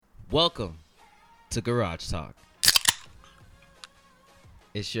Welcome to Garage Talk.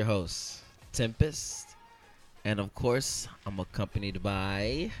 It's your host, Tempest. And of course, I'm accompanied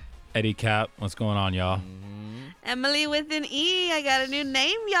by Eddie Cap. What's going on, y'all? Emely with an E. I got a new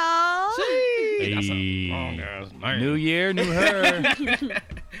name, y'all. Hey. That's a long-ass name. New year, new her.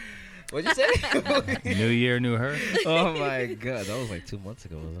 What'd you say? New year, new her. Oh my god, that was like 2 months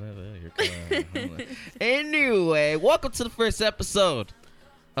ago, wasn't it? You're kinda, anyway, welcome to the first episode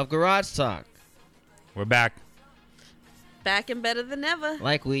of Garage Talk. We're back. Back and better than ever.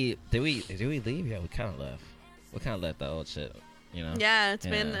 Like did we leave? Yeah, we kind of left. We kind of left that old shit, you know. Yeah, it's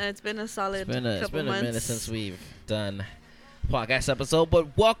been a solid couple It's been a months. minute since we've done a podcast episode,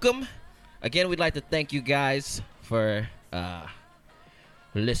 but welcome again. We'd like to thank you guys for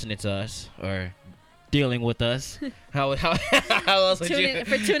listening to us or dealing with us. How else would you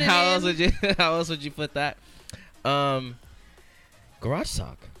tuning how in. else would you put that? Garage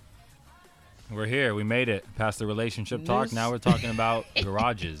Talk. We're here. We made it past the relationship talk. News. Now we're talking about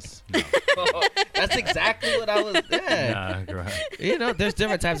garages. No. That's exactly what I was. Yeah. You know, there's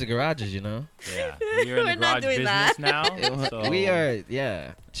different types of garages. You know. Yeah. You're in We're the not garage doing business that. now. So. We are.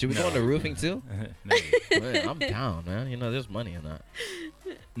 Yeah. Should we go into roofing too? No. Man, I'm down, man. You know, there's money in that.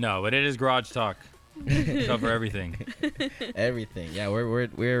 No, but it is garage talk. Cover everything. Everything. Yeah,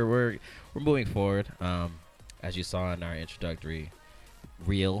 we're moving forward. As you saw in our introductory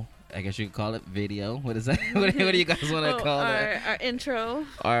reel, I guess you could call it video. What is that? What do you guys want to call it? Our intro.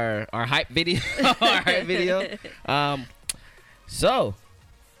 Our hype video. Our hype video. So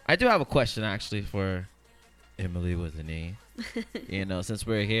I do have a question actually for Emely with an E. You know, since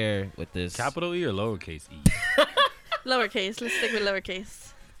we're here with this Capital E or lowercase e? Lowercase. Let's stick with lowercase.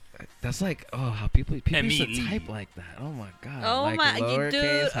 That's like how people used to M-E-E. type like that. Oh my god. Oh like my, lowercase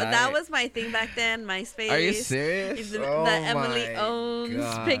dude, hype. that was my thing back then. MySpace. Are you serious? The Oh Emily my owns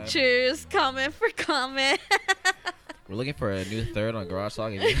God. pictures. Comment for comment. We're looking for a new third on Garage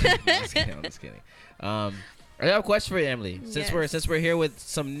Talk. I'm just kidding. I have a question for you, Emily. Since we're here with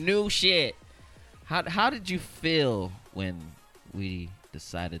some new shit, how did you feel when we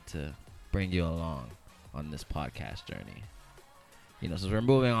decided to bring you along on this podcast journey? You know, since we're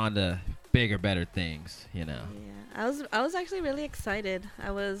moving on to bigger, better things, you know. Yeah, I was actually really excited.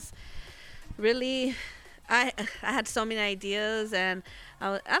 I was really, I had so many ideas, and I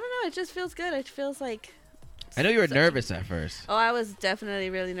don't know. It just feels good. It feels like. I know you were nervous at first. Oh, I was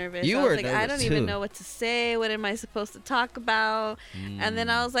definitely really nervous. You I were was like, I nervous, don't even too. know what to say. What am I supposed to talk about? And then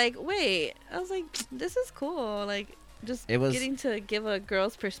I was like, wait. I was like, this is cool. Like, just getting to give a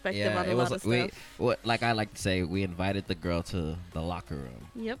girl's perspective on a lot of stuff. Like I like to say, we invited the girl to the locker room.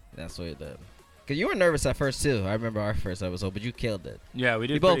 Yep. That's what we did. Cause you were nervous at first too. I remember our first episode, but you killed it. Yeah, we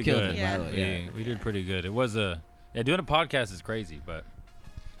did We both pretty killed good. it, Yeah. by the way. We did pretty good. It was doing a podcast is crazy, but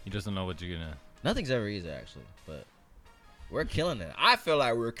you just don't know what you're gonna. Nothing's ever easy, actually, but we're killing it. I feel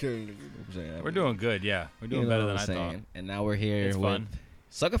like we're killing it. You know what I'm saying? We're doing good, yeah. We're doing You know better what than I'm I saying? thought. And now we're here. It's with fun.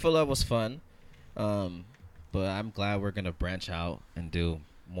 Sucker for Love was fun, but I'm glad we're gonna branch out and do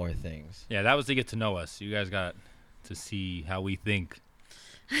more things. Yeah, that was to get to know us. You guys got to see how we think.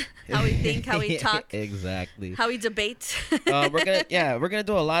 How we think, how we talk, Exactly. how we debate. We're gonna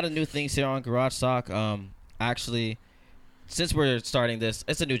do a lot of new things here on Garage Talk. Actually, since we're starting this,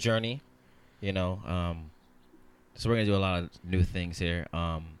 it's a new journey, you know. So we're gonna do a lot of new things here.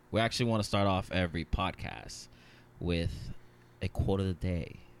 We actually want to start off every podcast with a quote of the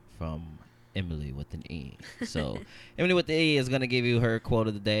day from Emely with an E. So Emily with the E is gonna give you her quote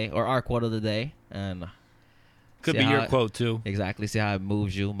of the day or our quote of the day, and Could see be how your quote too. exactly see how it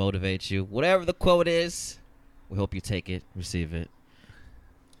moves you, motivates you, whatever the quote is. We hope you take it, receive it.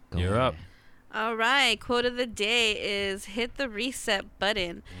 Go You're up. ahead. All right. Quote of the day is hit the reset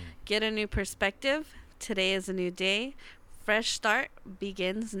button. Get a new perspective. Today is a new day. Fresh start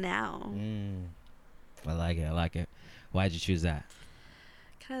begins now. I like it. Why'd you choose that?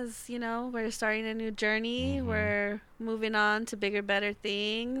 Because, you know, we're starting a new journey. Mhm. We're moving on to bigger, better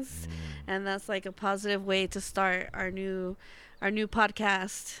things. And that's like a positive way to start our new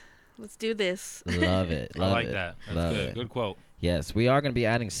podcast. Let's do this. Love it. I Love like it. that. That's Love good. it. Good quote. Yes, we are going to be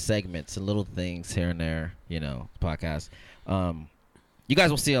adding segments and little things here and there, you know, podcast. You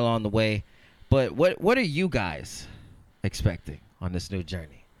guys will see along the way. But what are you guys expecting on this new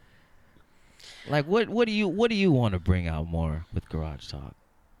journey? Like what do you want to bring out more with Garage Talk?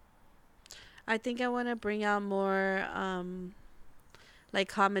 I think I want to bring out more like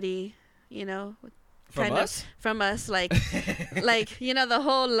comedy, you know, from us, like the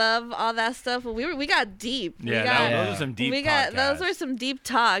whole love, all that stuff. We got deep. Yeah, those are some deep. Those were some deep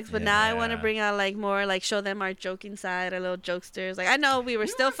talks. But now I want to bring out like more, like show them our joking side, our little jokesters. Like I know we were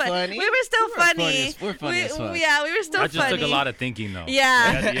still funny. We were still funny. We're funny as fuck. Yeah, we were still funny. That just took a lot of thinking though.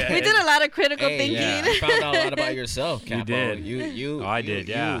 Yeah, we did a lot of critical thinking. Yeah, you found out a lot about yourself, Capo. You did. I did.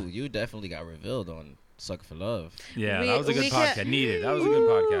 You definitely got revealed on Sucker for Love. Yeah, that was a good podcast. That was a good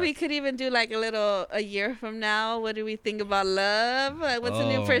podcast. We could even do like a year from now. What do we think about love? What's a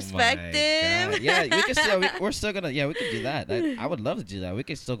new perspective? Yeah, we can still. We're still gonna. Yeah, we can do that. I would love to do that. We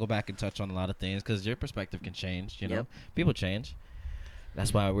can still go back and touch on a lot of things because your perspective can change. You know, people change.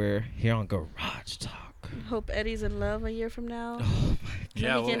 That's why we're here on Garage Talk. Hope Eddie's in love a year from now. Oh my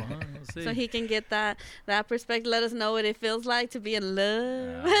God. We'll see. So he can get that perspective. Let us know what it feels like to be in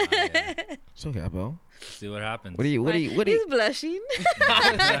love. So Gabo, see what happens. What do you? He's blushing.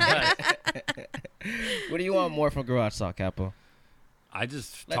 What do you want more from Garage Talk, Capo? I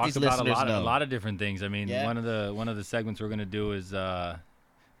just talked about a lot of different things. I mean, one of the segments we're gonna do is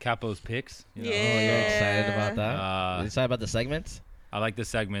Capo's picks. You know? Yeah. Oh, you're excited about that? You excited about the segments? I like the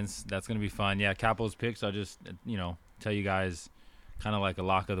segments. That's going to be fun. Yeah, Capo's picks. I'll just, tell you guys kind of like a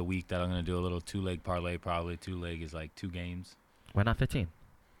lock of the week that I'm going to do a little 2-leg parlay probably. 2-leg is like 2 games. Why not 15?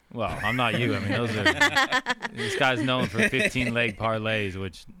 Well, I'm not you. I mean, this guy's known for 15-leg parlays,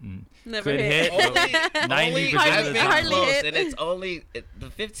 which Never could hit 90% of the time. Close, and it's only the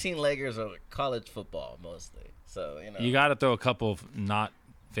 15-leggers are college football mostly. So, You got to throw a couple of not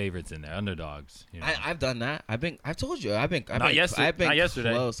favorites in there, underdogs. I've done that. I've told you. I've been not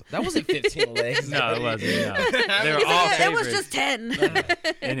yesterday. Close. That wasn't 15 legs. No, it wasn't. No. They were all favorites. It was just 10.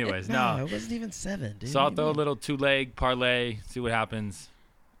 Anyways, no, it wasn't even 7. Dude. So I'll throw a little 2-leg parlay, see what happens.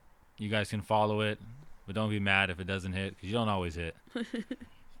 You guys can follow it, but don't be mad if it doesn't hit because you don't always hit.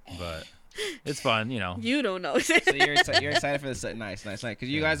 But it's fun, You don't know. So you're excited for this? Nice. Because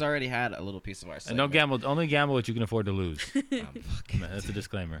you guys already had a little piece of our segment. And don't gamble. Only gamble what you can afford to lose. That's a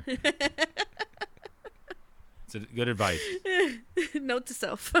disclaimer. It's a good advice. Note to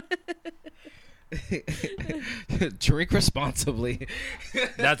self. Drink responsibly.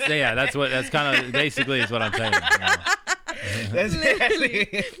 That's kind of basically is what I'm saying. That's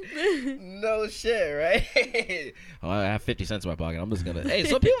actually no shit, right? I have 50 cents in my pocket. I'm just gonna. Hey,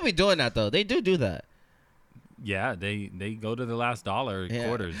 some people be doing that though. They do that. Yeah, they go to the last dollar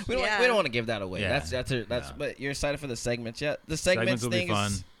quarters. We don't want to give that away. Yeah. That's. But you're excited for the segments, yeah? The segments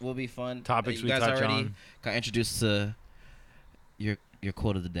will be fun. Topics you guys we touch already on. Got introduced to your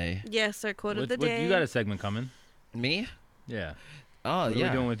quote of the day. Yes, our quote of the day. You got a segment coming? Me? Yeah. Oh, what are we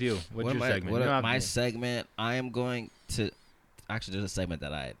doing with you? What's your segment? My segment, I am going to actually do a segment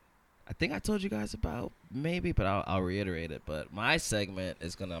that I think I told you guys about, maybe, but I'll reiterate it. But my segment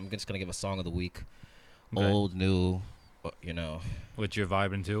is I'm just gonna give a song of the week, old, new, What you're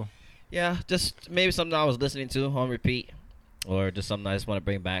vibing to? Yeah, just maybe something I was listening to on repeat, or just something I just want to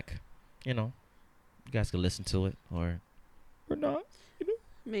bring back. You guys can listen to it or not.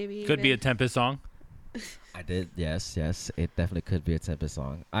 Maybe could be a Tempest song. I did, yes. It definitely could be a Tempest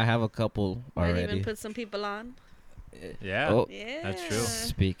song. I have a couple already. Might even put some people on. Yeah, yeah, that's true.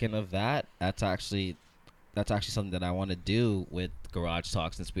 Speaking of that, that's actually something that I want to do with Garage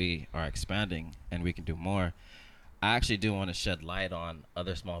Talk since we are expanding and we can do more. I actually do want to shed light on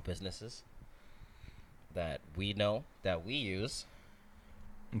other small businesses that we know, that we use,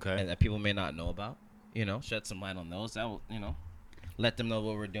 and that people may not know about. Shed some light on those. That will, let them know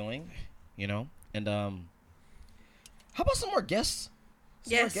what we're doing. And how about some more guests?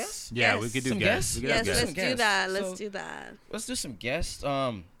 Yes. More guests? Yeah, we could do guests. Yes, let's do that. Let's do some guests.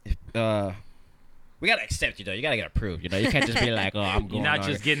 We gotta accept you though. You gotta get approved. You can't just be like, oh, I'm going. You're not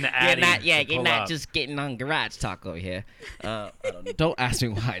just getting the ad. You're not just getting on Garage Talk over here. Don't ask me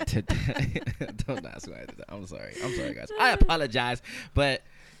why I did that. Don't ask me why I did that. I'm sorry, guys. I apologize. But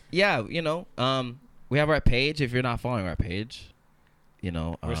yeah, we have our page. If you're not following our page,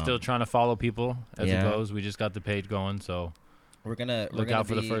 we're still trying to follow people as it goes. We just got the page going, so we're gonna look out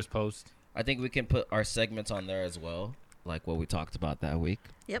for the first post. I think we can put our segments on there as well, like what we talked about that week.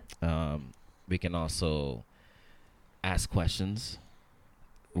 Yep. We can also ask questions,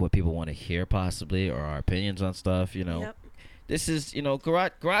 what people want to hear possibly, or our opinions on stuff. Yep. This is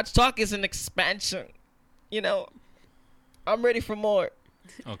Garage Talk is an expansion. I'm ready for more.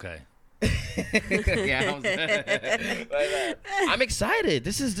 Okay. Yeah, I'm excited.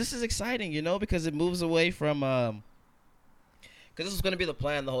 This is exciting, because it moves away from because this was going to be the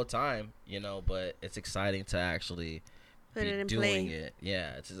plan the whole time, but it's exciting to actually put be it in doing play. it.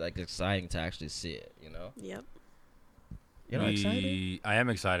 Yeah, it's just exciting to actually see it, Yep. You're not excited? I am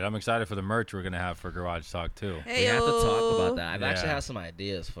excited. I'm excited for the merch we're gonna have for Garage Talk too. We have to talk about that. I've actually Yeah. had some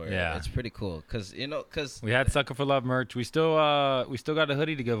ideas for it. Yeah. It's pretty cool because We had Sucker for Love merch. We still got a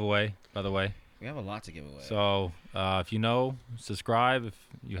hoodie to give away, by the way. we have a lot to give away. So if you know, subscribe. If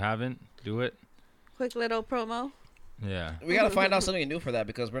you haven't, do it. Quick little promo. Yeah. we got to find out something new for that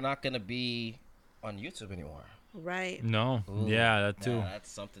because we're not gonna be on YouTube anymore. Right. No. Ooh, Yeah, that too. That's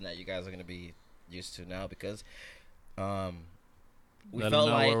something that you guys are gonna be used to now because we Let felt them know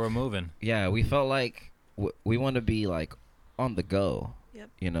like where we're moving. we felt like we want to be like on the go. Yep.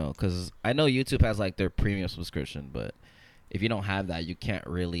 Because I know YouTube has like their premium subscription, but if you don't have that, you can't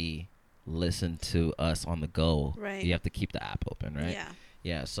really listen to us on the go. Right. You have to keep the app open, right? Yeah.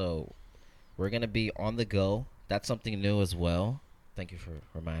 Yeah. So we're gonna be on the go. That's something new as well. Thank you for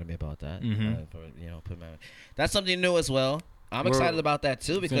reminding me about that. Mhm. That's something new as well. I'm excited about that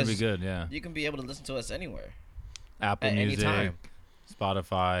too It's gonna because be good. Yeah. you can be able to listen to us anywhere. Apple At any Music, time.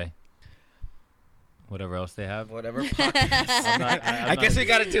 Spotify, whatever else they have. Whatever. I guess we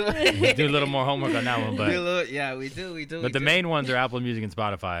gotta do it. do a little more homework on that one, but we do. but the main ones are Apple Music and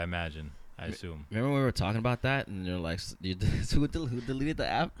Spotify, I imagine. I assume. Remember we were talking about that, and you're like, who deleted the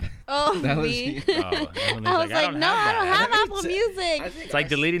app? Oh, That was me. you. Oh, I was like, no, I don't have Apple Music. It's like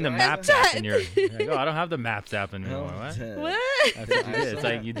deleting the Maps app in your. Like, oh, I don't have the Maps app anymore. What? What? That's what you did. It's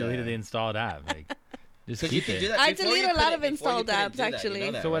like you deleted the installed app. Like, just keep it. I delete a lot of installed apps,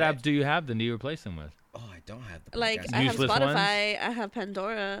 actually. So what apps do you have? Then do you replace them with? Oh, I don't have the Like podcast. I have Useless Spotify, ones? I have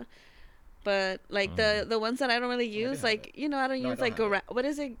Pandora, but like the ones that I don't really use, have like I don't No, I use don't like have it. what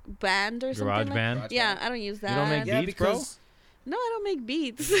is it, Band or something? Garage like? Band? Garage Yeah, Band? I don't use that. You don't make Yeah, beats, bro? because No, I don't make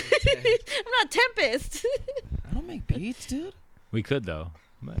beats. I'm not Tempest. I don't make beats, dude. We could though.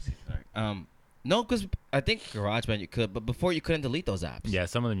 But, No, because I think GarageBand you could, but before you couldn't delete those apps. yeah,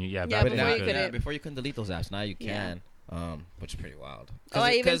 some of them. Yeah, Yeah, back But then before now, you couldn't. before you couldn't delete those apps, now you Yeah. can, which is pretty wild. Oh,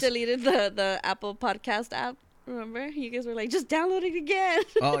 I even 'cause- deleted the Apple Podcast app. Remember, you guys were like, just download it again.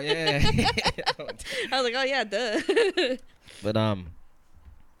 Oh yeah. I was like, oh yeah, duh. But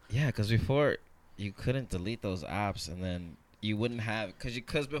yeah, because before you couldn't delete those apps, and then you wouldn't have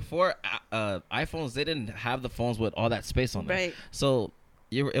because before iPhones they didn't have the phones with all that space on them, Right. so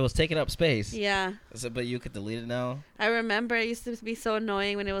it was taking up space. Yeah. So, but you could delete it now. I remember it used to be so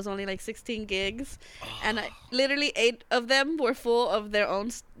annoying when it was only like 16 gigs, and literally 8 of them were full of their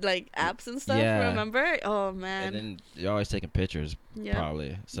own like apps and stuff. Yeah. Remember? Oh And man. then you're always taking pictures, Yeah.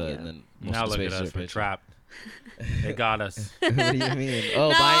 probably. So Yeah. and then most now of the look at space is us. your We're picture. trapped. They got us. What do you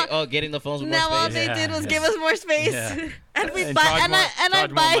mean? Getting the phones with Now more all space. they Yeah. did was give us more space, Yeah. and we And buy charge and more, I charge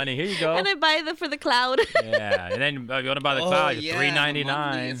more buy money. Here you go. and I buy them for the cloud. Yeah, and then you want to buy the cloud, it's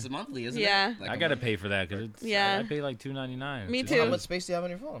 $3.99. It's monthly, isn't Yeah. it? I gotta pay for that because it's Yeah. I pay like $2.99. Me How too. much space do you have on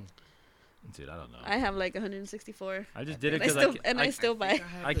your phone? Dude, I don't know. I have like 164. I just did it And I because still I still buy.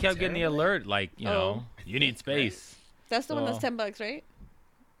 I kept getting the alert like you Oh. know you need space. That's the one that's So- $10, right?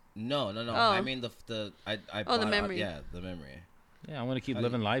 No. Oh. I mean I Oh, the bought memory. Yeah, the memory. Yeah, I want to keep How do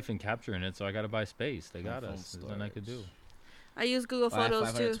living life and capturing it, so I gotta buy space. They got phone us. There's nothing I could do. I use Google I have Photos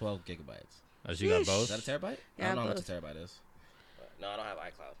too. 512 gigabytes. Oh, so you got Sheesh. both? Is that a terabyte? I Yeah, don't know how much both. a terabyte is. No, I don't have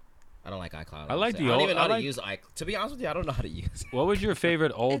iCloud. I don't like iCloud. I like honestly. the I don't old- even know I how to like- use iCloud. To be honest with you, I don't know how to use it. What was your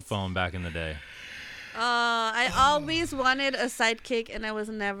favorite old It's- phone back in the day? I always wanted a sidekick, and I was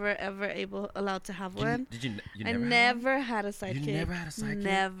never ever allowed to have one. Did you I never had one? never had a sidekick. never had a sidekick?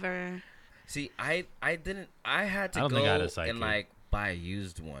 Never. See, I didn't. I had to I don't go think I had a sidekick. and like buy a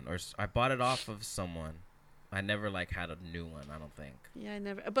used one, or I bought it off of someone. I never like had a new one. I don't think. Yeah, I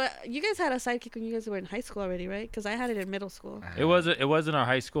never. But you guys had a sidekick when you guys were in high school already, right? Because I had it in middle school. It was in our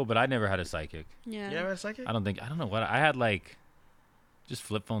high school, but I never had a psychic. Yeah. You never had a psychic? I don't know what I had like, just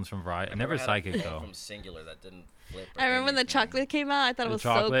flip phones from Verizon. I never had a psychic phone though. From Singular that didn't flip. or I remember when the anything. chocolate came out. I thought it The was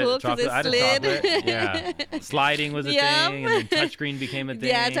chocolate- so cool because chocolate- I it had a slid. chocolate, yeah. Sliding was a Yep. thing, and then touchscreen became a thing.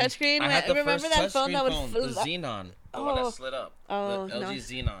 Yeah, touchphone. I had the Remember first that phone that would touchscreen phone, the Xenon, the one Oh. that slid up. Oh, the LG no.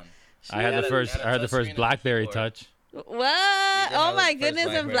 Xenon. I had had the a- first. had a I had the touchscreen first and BlackBerry keyboard. Touch. What? had Oh the my first goodness!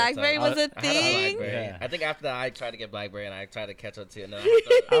 And BlackBerry BlackBerry touch. was a I had a thing. BlackBerry. Yeah. I think after that I tried to get BlackBerry and I tried to catch up to it. And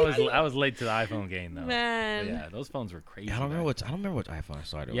then I was late to the iPhone game though. Man. But yeah, those phones were crazy. I don't remember back which. I don't remember which iPhone I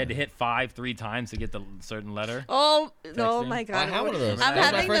started. You had to with. hit 3 times to get the certain letter. Oh Texting. my god! I had one of those. I'm That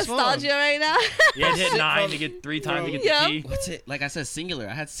was my having first phone. nostalgia right now. You had to hit Shit 9 from- to get 3 times to get Yep. the key. What's it? Like I said, Singular.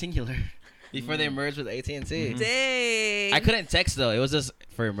 I had Singular before they merged with AT&T. Mhm. Dang. I couldn't text though. It was just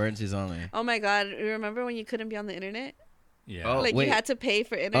for emergencies only. Oh my god! Remember when you couldn't be on the internet? Yeah. Oh, Like wait. you had to pay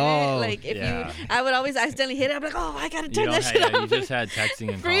for internet. Oh, like if yeah. you, I would always accidentally hit it. I'm like, oh, I gotta You turn don't that have- shit yeah, off. you just had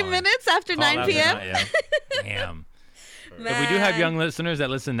texting and 3 calling. minutes after Call 9 after p.m. night, yeah. Damn. If we do have young listeners that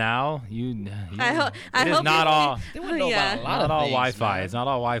listen now, I hope not all. They wouldn't know about a lot Not of all things, Wi-Fi. man. It's not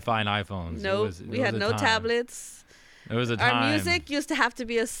all Wi-Fi and iPhones. Nope. We had no tablets. There was a time. Our music used to have to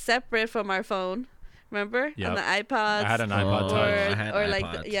be separate from our phone. Remember? Yep. On the iPods. I had an iPod Touch. I had or like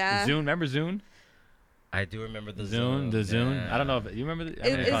iPods. Zune. Remember Zune? I do remember the Zune. The Zune. Yeah. I don't know if you remember.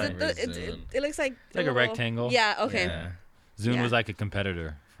 It looks like It's like a rectangle. Yeah. Okay. Yeah. Zune was like a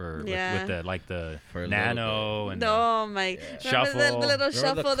competitor with the For a Nano and oh my! Shuffle. The little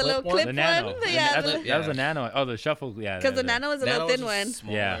shuffle, the little clip the Nano. one. Yeah. That was a Nano. Oh, the Shuffle. Yeah. Because the Nano was a little thin one.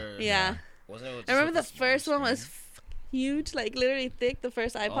 Yeah. Wasn't it I remember the first one was huge, like literally thick. The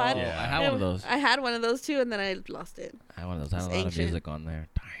first iPod. Oh, I had one of those. I had one of those too, and then I lost it. I had one of those. I had a lot of music on there.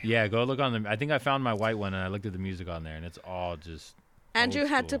 Yeah, go look on the. I think I found my white one and I looked at the music on there, and it's all just. Andrew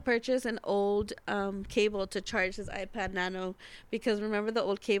had to purchase an old cable to charge his iPad Nano because remember the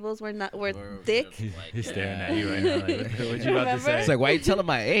old cables were thick. He's staring at you right now. Like, what you about to say? It's like, why are you telling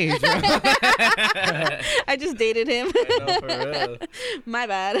my age, bro? I just dated him. I know, for real. My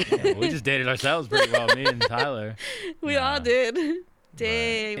bad. Yeah, we just dated ourselves pretty well, me and Tyler. We all did.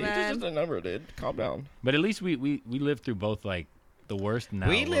 Dang, man. It's just a number, dude. Calm down. But at least we lived through both like the worst and now.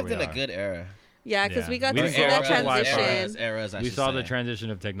 We lived in a good era. Yeah, because we got We to see that transition. Eras, we saw the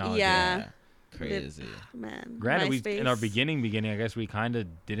transition of technology. Yeah. Crazy. Man. Granted, we MySpace. in our beginning, I guess we kind of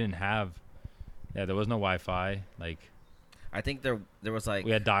didn't have. Yeah, there was no Wi-Fi. Like, I think there was like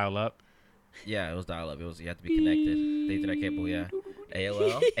we had dial-up. Yeah, it was dial-up. It was you had to be connected. The Ethernet cable. Yeah.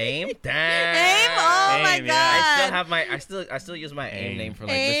 AOL. AIM. Damn. AIM. Oh my AIM, god. I still have my. I still use my AIM name for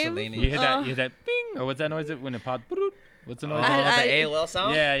like AIM? miscellaneous. You hear that bing, or what's that noise when it popped? What's the noise? The AOL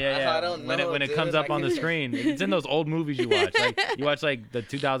sound? Yeah. I don't know, when it dude. comes up on the screen, it's in those old movies you watch. Like you watch like the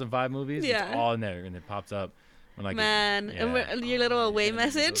 2005 movies. Yeah. It's all in there, and it pops up. When, like, Man, and your little away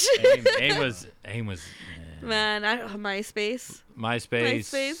message. AIM was. Man, MySpace.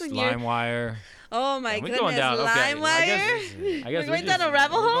 MySpace, LimeWire. Oh my We're goodness, going down. Okay, LimeWire. I guess we're going down a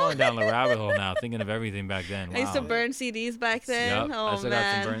rabbit hole. We're going down the rabbit hole now, thinking of everything back then. Wow. I used to burn CDs back then. Yep, Oh I still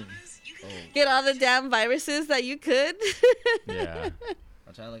man. got some burnt. Get all the damn viruses that you could. Yeah.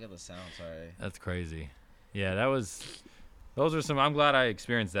 I'm trying to look at the sound. Sorry. That's crazy. Yeah, those are some. I'm glad I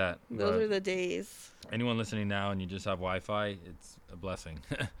experienced that. Those were the days. Anyone listening now and you just have Wi-Fi, it's a blessing.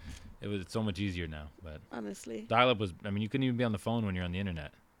 It's so much easier now. But honestly, dial-up was. I mean, you couldn't even be on the phone when you're on the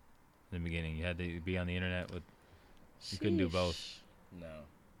internet. In the beginning, you had to be on the internet with. You couldn't do both. No.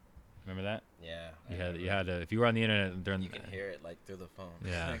 Remember that? Yeah. You had to. If you were on the internet during. You can hear it like through the phone.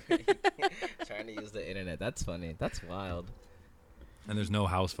 Yeah. Trying to use the internet. That's funny. That's wild. And there's no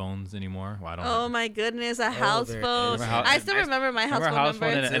house phones anymore. Well, I don't. Oh my goodness, a house there phone. is. I still remember my house phone number.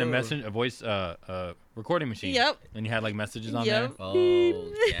 And a voice recording machine. Yep. And you had like messages on there.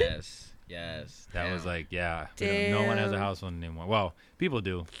 Oh yes. That was like no one has a Damn. house phone anymore. Well, people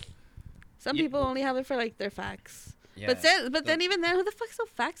do. Some people only have it for like their fax. Yeah. But then even then, who the fuck still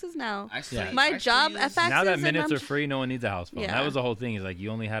faxes now? Yeah. My job at faxes. Now that and minutes I'm are free, no one needs a house phone. Yeah. That was the whole thing. Is like you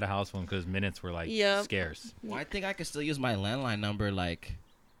only had a house phone because minutes were like scarce. Well, I think I could still use my landline number like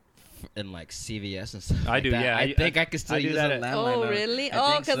in like CVS and stuff. I like do, that. yeah. I think I could still use that a at- landline Oh number. really? I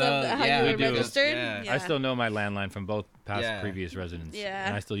Oh, think because so. of how Yeah, you we were do. registered. Yeah. I still know my landline from both past previous residents. Yeah.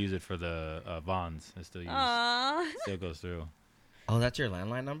 And I still use it for the Vons. I still use. Aww. Still goes through. Oh, that's your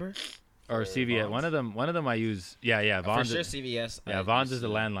landline number? Or CVS. Vons? One of them I use. Yeah. For Vons. sure, CVS. Yeah, Vons is the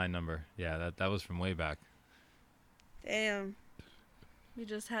landline number. Yeah, that was from way back. Damn. We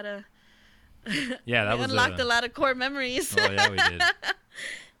just had a. Yeah, that we was unlocked a lot of core memories. Oh yeah, we did.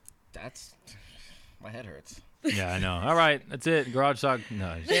 That's my head hurts. Yeah, I know. All right, that's it. Garage Talk.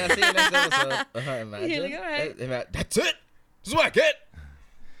 No. Yeah, see you next episode. Imagine. You're like, all right. That's it. This is what I get.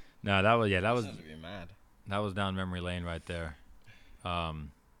 No, that was Be mad. that was down memory lane right there.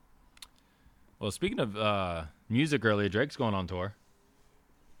 Well, speaking of music earlier, Drake's going on tour.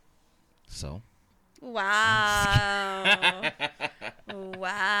 So. Wow.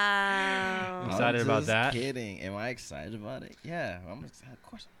 Wow. Excited about that? Kidding. Am I excited about it? Yeah, I'm excited. Of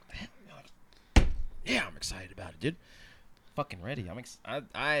course. Yeah, I'm excited about it, dude. Fucking ready.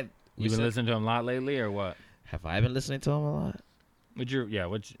 You've been listening to him a lot lately, or what? Have I been listening to him a lot? What's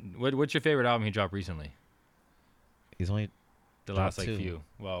your favorite album he dropped recently? He's only The Dropped last like two. few.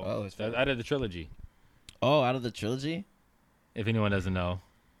 Well, his favorite. out of the trilogy. out of the trilogy. If anyone doesn't know.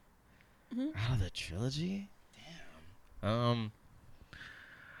 Out of the trilogy? Damn.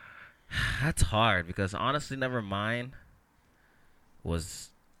 That's hard because honestly, Nevermind was.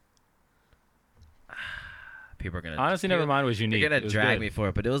 People are gonna. Honestly, Nevermind was unique. They're It gonna was drag good. me for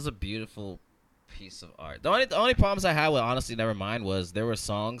it, but it was a beautiful piece of art. The only problems I had with Honestly Nevermind was there were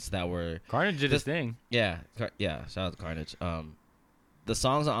songs that were Carnage did his thing. Yeah, shout out to Carnage. The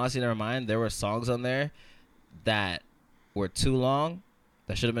songs on Honestly Nevermind, there were songs on there that were too long,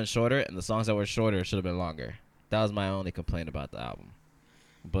 that should have been shorter, and the songs that were shorter should have been longer. That was my only complaint about the album.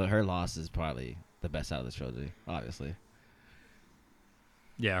 But Her Loss is probably the best out of the trilogy, obviously.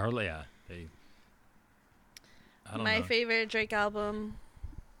 Yeah, I don't know. Favorite Drake album,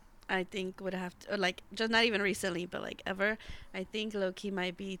 I think would have to, like, just not even recently, but like ever. I think low key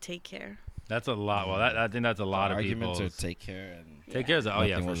might be Take Care. That's a lot. Well, I think that's a lot of arguments people. are Take Care and Take Care is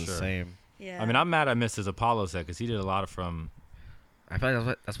for was sure. The same. Yeah. I mean, I'm mad I missed his Apollo set because he did a lot from. I feel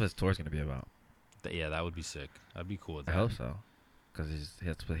like that's what his tour's gonna be about. Yeah, that would be sick. That'd be cool with I that. hope so, because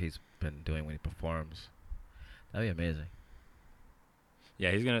that's what he's been doing when he performs. That'd be amazing. Yeah,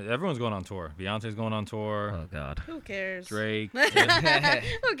 everyone's going on tour. Beyonce's going on tour. Oh God. Who cares? Drake.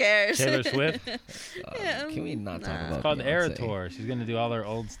 Who cares? Taylor Swift. Can we not talk about? It's called the Beyonce? Era Tour. She's gonna do all her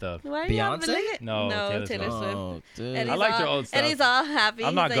old stuff. Why Beyonce? No, Taylor Swift. Swift. Oh, dude. And I liked her old stuff. And he's all happy.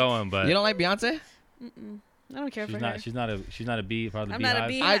 I'm not going, but You don't like Beyonce? Mm-mm. I don't care she's for not. her. She's not a bee. Part of the I'm not a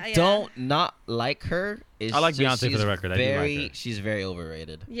Beehive. bee. I don't not like her. It's I like just Beyonce for the record. I do like her. She's very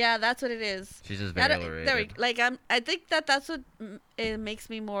overrated. Yeah, that's what it is. She's just I very don't- overrated. I think that's what it makes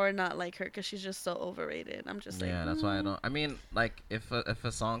me more not like her because she's just so overrated. I'm just like, Yeah, that's why I don't. I mean, like if a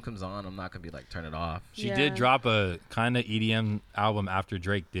song comes on, I'm not gonna be like turn it off. She Yeah. did drop a kind of EDM album after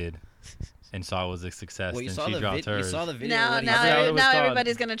Drake did, and saw it was a success. Well, and you she saw dropped you hers. saw the video. Now, when he I forgot what it was called.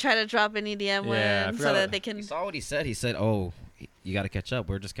 everybody's gonna try to drop an EDM Yeah, I one so forgot that what- they can. You saw what he said. He said, "Oh, you got to catch up.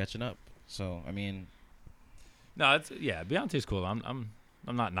 We're just catching up." So I mean, No, Beyonce's cool. I'm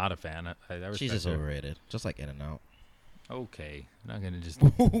not a fan. I respect she's just her. overrated, just like In and Out. Okay, I'm not gonna just.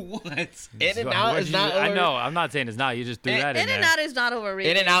 What? In and Out is not. I know. I'm not saying it's not. You just threw that in In there. and Out is not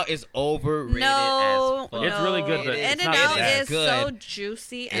overrated. In and Out is overrated. No, as fuck. It's really good, but In it's and not Out bad. is Good. so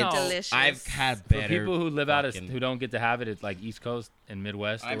juicy and No, delicious. I've had For better. people who live out fucking- who don't get to have it at like East Coast and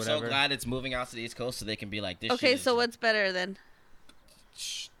Midwest or I'm whatever. so glad it's moving out to the East Coast so they can be like this. Okay, shit so is- what's better then?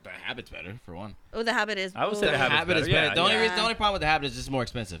 The Habit's better for one. Oh, the Habit is. I would say ooh. The Habit is better. The only Yeah. reason, the only problem with the Habit is just more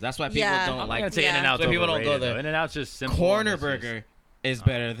expensive. That's why people Yeah. don't I'm like. gonna say Yeah. In and Out's So people don't go overrated, there. though. In and Out's just simple. Corner and it's just- Burger is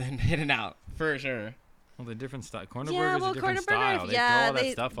better than In and Out for sure. Well, the different style. Corner Yeah, Burger's well, a different Corner Burger, style. They yeah, throw all that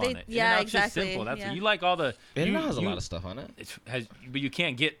they- stuff they- on it. yeah, In-N-Out's just exactly, simple. That's yeah. you like all the. In and you- Out has a you- lot of stuff on it. but you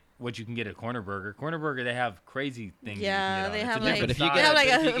can't get what you can get at Corner Burger. Corner Burger, they have crazy things. Yeah, you can they get on it. have It's a like different but if you style. they have like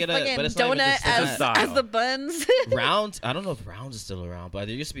but if a you get a- fucking but it's not even donut just that. as Style. the buns. Rounds. I don't know if Rounds is still around, but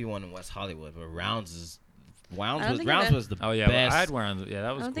there used to be one in West Hollywood. But Rounds is I Rounds don't was think Rounds I've- was the Oh yeah, well, best. I had one. Yeah,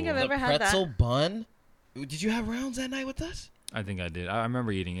 that was I don't cool. think I've the ever had that. pretzel bun. Did you have Rounds that night with us? I think I did. I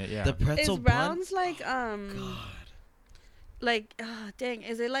remember eating it. Yeah. The pretzel Is bun. rounds like God. like dang?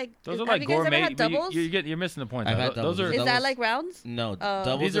 Is it like? Those have are like you guys gourmet. ever had but doubles? you're missing the point. I've though. had Those doubles. are Is doubles- that like rounds? No, Oh.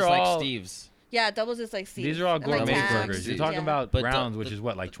 doubles These is are like all- Steve's. Yeah, doubles is like Steve's. these are all And, like, gourmet Tams. burgers. You're talking Yeah. about But Rounds, which is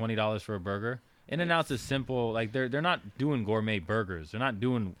what like $20 for a burger. In and Out's is simple. Like they're not doing gourmet burgers. They're not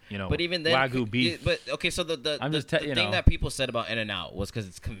doing But even then, Wagyu beef. But okay, so the I'm just the you thing know. that people said about In and Out was because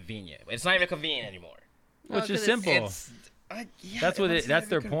it's convenient. It's not even convenient anymore. Which 'cause is it's- simple. Yeah, That's what it's it. not That's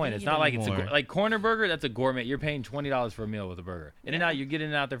their even point. It's convenient not like it's anymore. like Corner Burger. That's a gourmet. You're paying $20 for a meal with a burger. In and Out, you're getting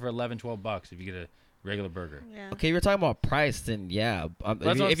it out there for $11-12 if you get a regular burger. Yeah. Okay, we're talking about price, then yeah. That's what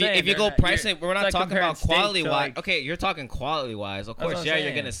I'm If you saying. go They're not- pricing, we're not like talking comparing about steak quality to, wise. like- Okay, you're talking quality wise. Of That's what course, I'm yeah, you're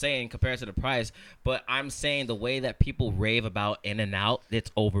saying. gonna say in comparison to price, but I'm saying the way that people rave about In and Out,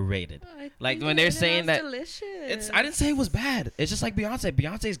 it's overrated. I Like, think when they're In-N-Out's saying that- delicious. I didn't say it was bad. It's just like Beyonce.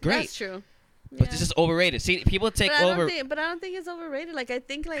 Beyonce's great, That's true. but Yeah. it's just overrated. See, people take But over. I don't think it's overrated. Like I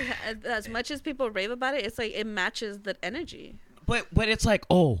think like as much as people rave about it, it's like it matches the energy. But it's like,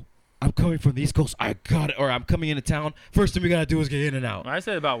 oh, I'm coming from the East Coast. I got it. Or I'm coming into town. First thing we gotta do is get In and Out. I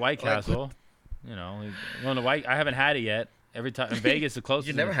said about White Like, Castle. You know, going to White. I haven't had it yet. Every time in Vegas, the closest.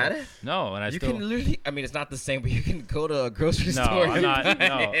 You never had it? No, and I You still. can literally. I mean, it's not the same, but you can go to a grocery No, store. I'm and not. buy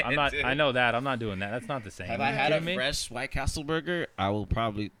No, I'm not. it. I know that. I'm not doing that. That's not the same. Have Are I you had a kidding me? fresh White Castle burger? I will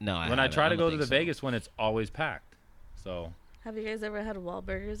probably no. When I try to go to the so. Vegas one, it's always packed. So Have you guys ever had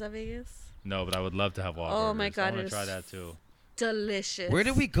Wahlburgers at Vegas? no, but I would love to have Wahlburgers. Oh my God, I want it to try is that too. Delicious. Where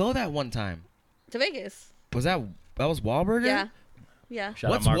did we go that one time? To Vegas. Was that was Wahlburger? Yeah. Yeah.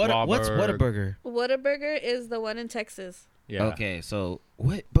 Shout What's out Mark Wahlberg. what's Whataburger? Whataburger is the one in Texas. Yeah. Okay, so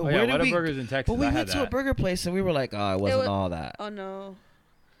what? But Oh where yeah, did we? Whataburger's in Texas. But we I went had to a that. burger place and we were like, oh, it wasn't was- all that. Oh no.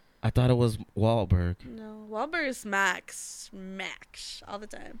 I thought it was Wahlberg. No. Wahlburger smacks all the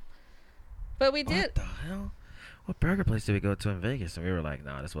time. But we did. What the hell? What burger place did we go to in Vegas? And we were like,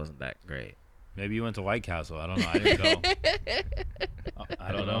 nah, this wasn't that great. Maybe you went to White Castle. I don't know. I didn't go.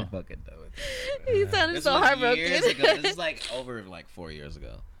 I don't know. Fucking know it. He sounded This so was heartbroken. Years ago. This is like over like 4 years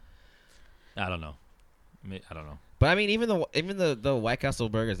ago. I don't know. I don't know. But I mean, even the White Castle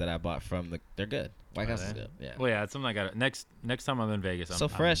burgers that I bought from they're good. White Castle's good. Yeah. Well, yeah, it's something I got next time I'm in Vegas. So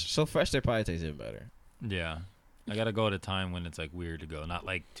fresh. They probably taste even better. Yeah. I gotta go at a time when it's like weird to go, not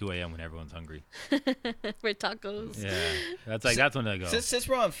like 2 a.m. when everyone's hungry. For tacos. Yeah, that's when I go. Since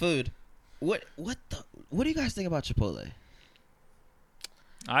we're on food, what do you guys think about Chipotle?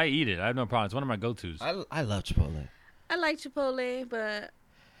 I eat it. I have no problem. It's one of my go-tos. I love Chipotle. I like Chipotle, but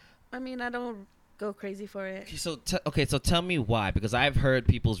I mean, I don't go crazy for it. So tell me why, because I've heard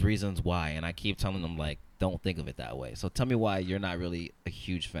people's reasons why, and I keep telling them like, don't think of it that way. So tell me why you're not really a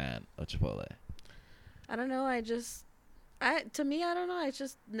huge fan of Chipotle. I don't know. To me, I don't know. I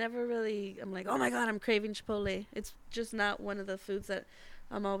just never really. I'm like, oh my god, I'm craving Chipotle. It's just not one of the foods that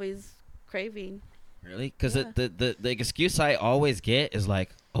I'm always craving. Really? Because the excuse I always get is like,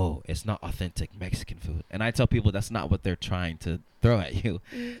 oh, it's not authentic Mexican food, and I tell people that's not what they're trying to throw at you.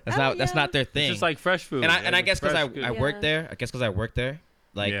 That's not their thing. It's just like fresh food. And I guess because I work there. I guess because I work there.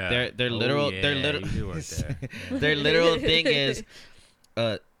 Like their literal you do work there. their literal thing is,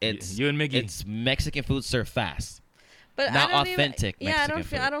 it's you and Mickey. It's Mexican food served fast. But not authentic Mexican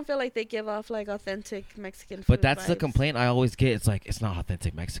food. I don't feel like they give off like authentic Mexican food. But that's the vibes. complaint I always get. It's like, it's not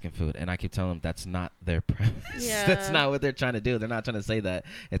authentic Mexican food, and I keep telling them that's not their premise. Yeah. That's not what they're trying to do. They're not trying to say that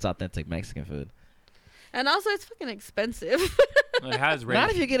it's authentic Mexican food. And also, it's fucking expensive. It has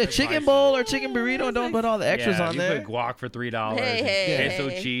not if you get a chicken bowl or chicken burrito and don't put all the extras on there. You put guac for $3. Queso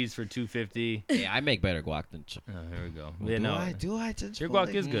cheese for $2.50. Yeah, I make better guac than Oh, here we go. Do I? Your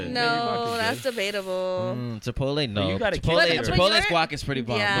guac is good. No, that's debatable. Chipotle, no. You gotta Chipotle's guac is pretty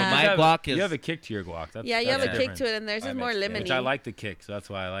bomb. Yeah. But my guac is... You have a kick to your guac. You have a kick to it, and theirs is more lemony. Which I like the kick, so that's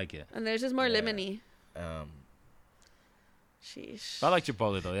why I like it. And theirs is more lemony. I like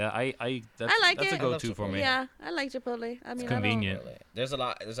Chipotle though. Yeah, I like that's it. a go-to for me. Yeah, I like Chipotle. I mean, it's convenient. There's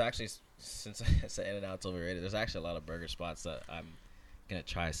actually, since I said In-N-Out's overrated, there's actually a lot of burger spots that I'm gonna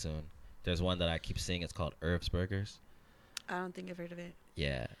try soon. There's one that I keep seeing. It's called Herbs Burgers. I don't think I've heard of it.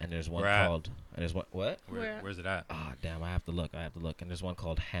 Yeah, and there's one what? Where's it at? Oh damn, I have to look. And there's one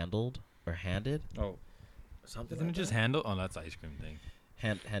called Handled or Handed. Oh, something. Isn't it just Handle? Oh, that's ice cream thing.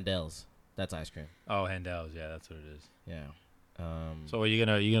 Handels. That's ice cream. Oh, Handels. Yeah, that's what it is. Yeah. So are you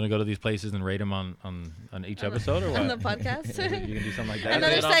gonna go to these places and rate them on each episode or what? On the podcast? You can do something like that.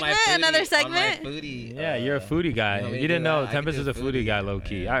 Another segment. Yeah, you're a foodie guy. You didn't know Tempest is a foodie guy, low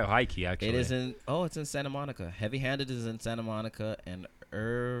key. High key actually. It is in. Oh, it's in Santa Monica. Heavy Handed is in Santa Monica and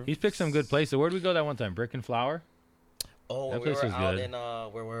Herbs. He's picked some good places. Where'd we go that one time? Brick and Flour. Oh, that place was good. In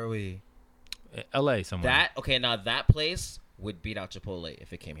where were we? L.A. somewhere. Now that place would beat out Chipotle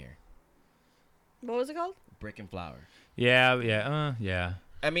if it came here. What was it called? Brick and Flour. Yeah.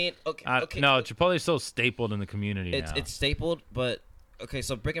 I mean, okay. No, Chipotle is so stapled in the community now. It's stapled, but okay.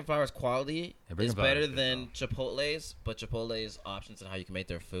 So Brick and Flour's quality is better than Chipotle's, but Chipotle's options and how you can make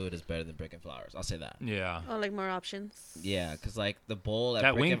their food is better than Brick and Flour's. I'll say that. Yeah. Oh, like more options. Yeah, because like the bowl at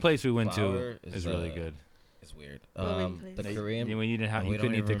that Brick wing and place we went Flour to is really good. It's weird. The Korean. When you didn't have, you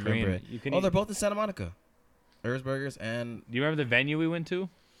couldn't eat the Korean. They're both in Santa Monica. Herbs Burgers and. Do you remember the venue we went to?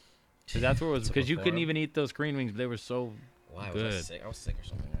 Because that's where it was. Because you couldn't even eat those Korean wings. They were so good. Was I sick or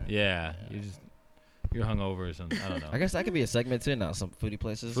something. Right? Yeah. You're hungover or something. I don't know. I guess that could be a segment too. Now some foodie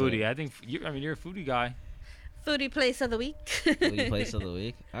places. Foodie. I think. You're a foodie guy. Foodie place of the week. Foodie place of the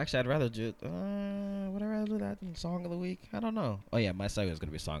week. Actually, I'd rather do. Would I rather do that than song of the week? I don't know. Oh yeah, my segment is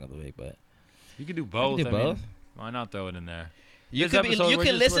gonna be song of the week, but you can do both. I mean, why not throw it in there? You can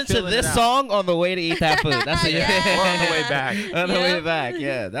listen to this song on the way to eat that food. That's what or on the way back. On the way back,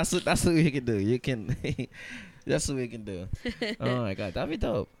 yeah. That's what we can do. You can. That's what we can do. Oh my god, that'd be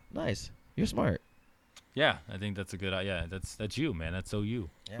dope. Nice. You're smart. Yeah, I think that's a good. Yeah, that's you, man. That's so you.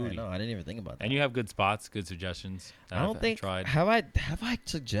 Yeah, I know. I didn't even think about that. And you have good spots, good suggestions. I don't think. Tried. Have I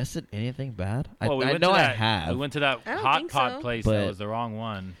suggested anything bad? Well, I know I have. We went to that hot pot place. That was the wrong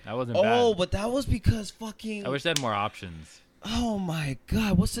one. That wasn't bad. Oh, but that was because fucking. I wish they had more options. Oh my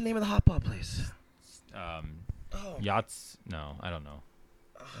god, what's the name of the hot pot place? Yachts? No, I don't know.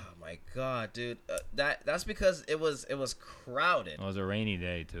 Oh my god, dude. That's because it was crowded. It was a rainy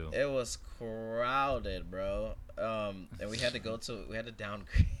day too. It was crowded, bro. And we had to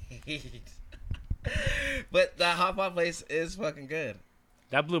downgrade. But that hot pot place is fucking good.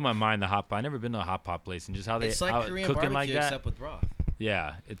 That blew my mind. The hot pot. I never been to a hot pot place, and just how it's like Korean cooking barbecue like that. Except with broth.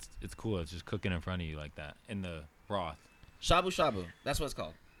 Yeah, it's cool. It's just cooking in front of you like that in the broth. Shabu shabu. That's what it's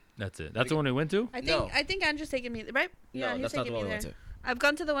called. That's it. That's the one we went to? I think Andrew's taking me right. Yeah, no, that's not the one we went to. I've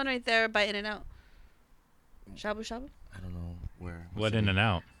gone to the one right there by In-N-Out. Shabu shabu. I don't know where. What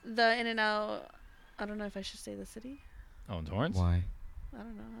In-N-Out? The In-N-Out. I don't know if I should say the city. Oh, in Torrance? Why? I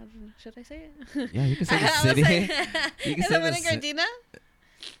don't know. Should I say it? Yeah, you can say the I was city. like- You can Is say it one the in ci- Gardena?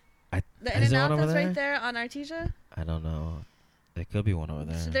 The Is there In-N-Out one over that's there? right there on Artesia. I don't know. There could be one over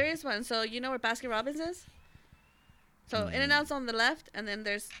there. So there is one. So you know where Baskin Robbins is? So In-N-Out's on the left, and then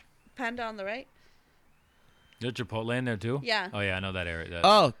there's Panda on the right. There's Chipotle in there too? Yeah. Oh yeah, I know that area.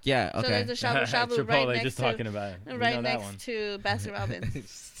 Oh, yeah, So okay. there's a shabu shabu Chipotle, right next just to talking about it. We right know that one. next to Baskin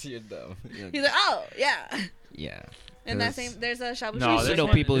Robbins. You're dumb. He's like, oh yeah. Yeah. And that There's- same there's a shabu No, shabu. I this know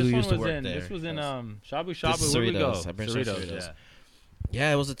one, people this who one used to was work in, there. This was in Shabu This Shabu. is Where we go? Cerritos. I'm pretty sure Cerritos, Cerritos. yeah.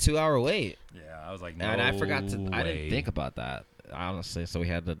 Yeah, it was a 2-hour wait. Yeah, I was like, no And I forgot to. I way. didn't think about that, honestly. So we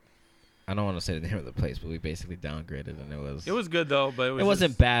had to. I don't want to say the name of the place, but we basically downgraded, and it was. It was good though, but It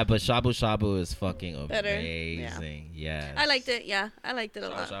wasn't bad, but Shabu Shabu is fucking Better. amazing. Yeah. I liked it. Yeah, I liked it a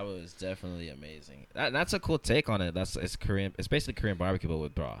Shabu lot. Shabu is definitely amazing. That's a cool take on it. It's Korean. It's basically Korean barbecue, but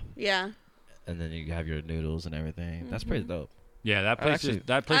with broth, Yeah. and then you have your noodles and everything. That's pretty dope. Yeah, that I place. actually-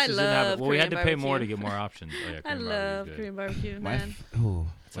 That place I didn't have it. love Well, we had to Korean pay more to barbecue. get more options. Oh, yeah, I Korean love barbecue's good. Korean barbecue, My man. ooh,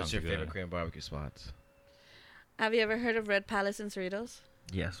 Sounds what's your good. favorite Korean barbecue spots? Have you ever heard of Red Palace in Cerritos?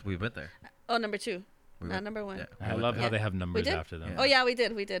 Yes, we went there. Oh, number 2. We Not went- number 1. yeah, we I went love there. how they have numbers did? after them. Yeah. Oh yeah, we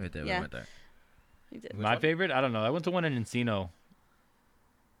did. We did. We Yeah, went there. we did. My one? favorite? I don't know. I went to one in Encino.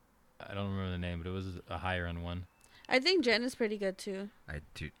 I don't remember the name, but it was a higher end one. I think Jen is pretty good too. I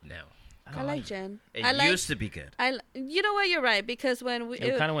do now. I like Jen. It I like. used to be good. You know what? You're right because when we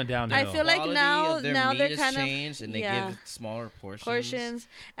It kind of went downhill. I feel like Quality now of their now meat they're has kind of changed, and they yeah. give smaller portions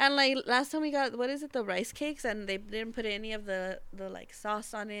and like last time we got what is it, the rice cakes, and they didn't put any of the like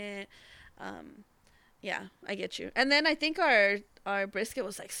sauce on it. Yeah, I get you. And then I think our brisket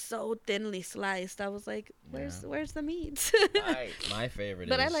was like so thinly sliced. I was like, where's the meat? my favorite.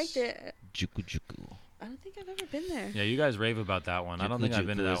 But is I liked it. Juku Juku. I don't think I've ever been there. Yeah, you guys rave about that one. I don't think I've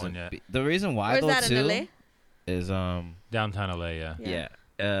been to that one yet. The reason why Where's though that too in LA? is Downtown LA, yeah.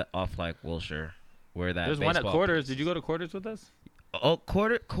 Yeah. off like Wilshire, where that There's one at baseball Quarters. place Did you go to Quarters with us? Oh,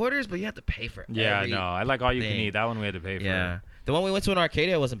 quarters, but you have to pay for. Yeah, no. I like all you can thing. eat. That one we had to pay for. Yeah, the one we went to in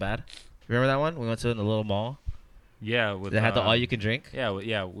Arcadia wasn't bad. Remember that one? We went to in the little mall. Yeah, with They had the all you can drink. Yeah, I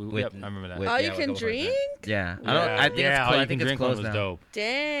remember that. with- All yeah, you with can a couple of drink? Yeah, I Yeah, don't. I think yeah, it's all closed. you I think can it's drink one closed was now. dope.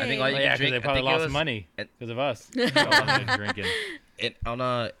 Dang. I think all you Oh, can yeah, drink. they I probably think it lost was- money it- because of us. All drinking.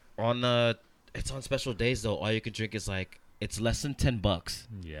 It's on special days though. All you can drink is like it's less than $10.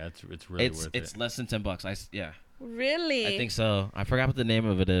 Yeah, it's really worth It's it. less than $10. Yeah, Really? I think so. I forgot what the name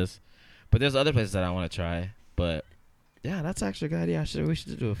of it is, but there's other places that I want to try. But yeah, that's actually a good idea. We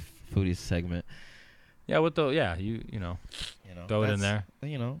should do a foodie segment. Yeah, you know, You know, throw it in there.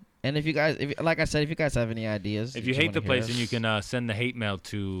 You know, and if you guys, like I said, if you guys have any ideas, If you hate wanna the hear place, us- then you can send the hate mail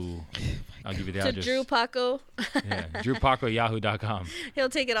to. I'll give you the to address. Drew Paco. Yeah, DrewParker@yahoo.com. He'll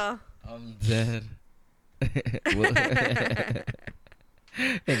take it all. I'm dead.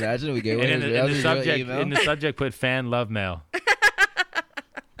 Imagine we gave And away in his the, in the real subject, email. in the subject, put fan love mail.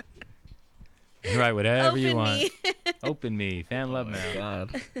 You write whatever Open you want. me. Open me, fan love Oh my mail.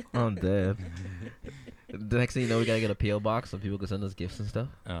 God, I'm dead. The next thing you know, we gotta get a PO box so people can send us gifts and stuff.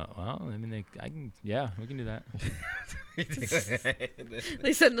 Well, I mean, we can do that.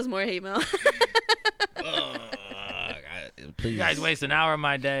 They send us more hate mail. Oh, please, You guys waste an hour of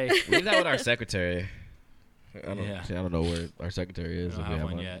my day. leave that with our secretary. I Yeah. don't know where our secretary is. We don't if we have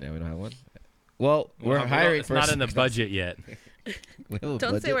have one yet. Yeah, we don't have one. Well, we're Well, hiring. It's for not a in the secretary. budget yet. We have a Don't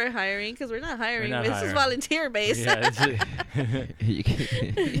say budget. we're hiring because we're not hiring. not This is hiring. volunteer based. Yeah, You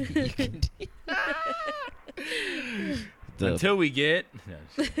can- the, until we get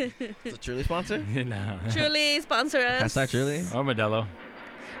the Truly sponsor? no. Truly sponsor us. Hashtag Truly. Or Modelo.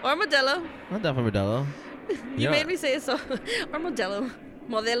 Or Modelo. Not down for Modelo. You made me say it so. Or Modelo.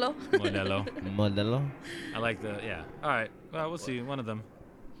 Modelo. Modelo. Modelo. I like the All right. Well, we'll see. One of them.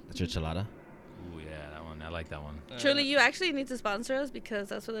 That's your chelada. Ooh, yeah, that one. I like that one. Truly, you actually need to sponsor us because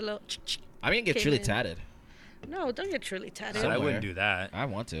that's what the little. I'm gonna get Came Truly in. tatted. No, don't get Truly tatted. I Somewhere. wouldn't do that. I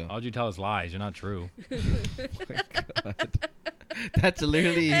want to. All you tell us lies. You're not true. That's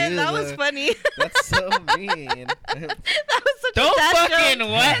literally And you. that was funny. That's so mean. That was such Don't a dad fucking joke.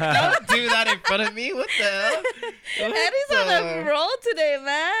 what? Don't do that in front of me. What the hell? Eddie's on a roll today,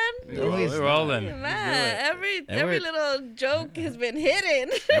 man. No, he's We're rolling. Man, every Edward- little joke has been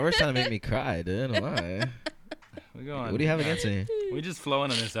hidden. Edward's trying to make me cry, dude. Why? We going. What do you have against me? We just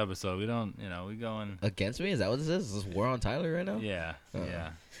flowing on this episode. We don't, we going. Against me? Is that what this is? Is this war on Tyler right now? Yeah.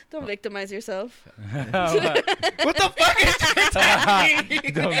 Yeah. Don't victimize yourself. What the fuck is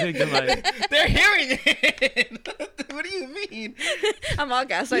that? Don't victimize. They're hearing it. What do you mean? I'm all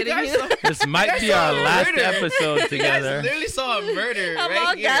gaslighting guys you. saw- This might be our last episode You guys together. literally saw a murder. I'm right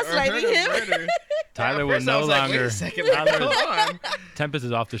all here, or heard gaslighting a him. murder. Tyler At will first I no was like, wait longer. a second, wait, Tyler, hold on. Tempest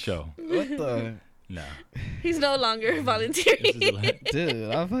is off the show. What the? No. He's no longer This volunteering. is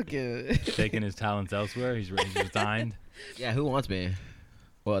Dude, I'm fucking. taking his talents elsewhere. He's resigned. Yeah, who wants me?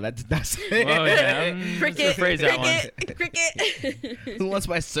 Well, that's Oh yeah. Cricket. Rephrase that one. Cricket. Who wants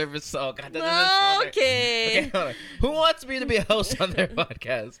my service? Oh, God, that doesn't sound right. Okay. Hold on. Who wants me to be a host on their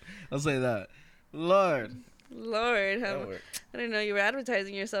podcast? I'll say that. Lord. Lord, That worked. I didn't know you were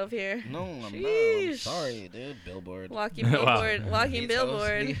advertising yourself here. No, I'm not. I'm Sheesh. sorry, dude. Billboard. Walking Wow. billboard. Walking Needs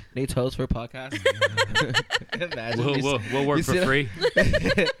billboard. hosts. Needs hosts for podcast. Imagine. We'll work you for see free.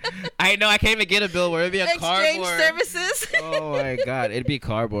 I know. I can't even get a billboard. It'd be a Exchange cardboard. services. Oh my God, it'd be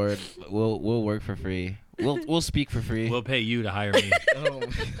cardboard. We'll work for free. We'll speak for free. We'll pay you to hire me. Oh,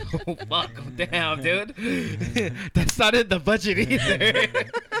 fuck! Damn, dude. That's not in the budget either.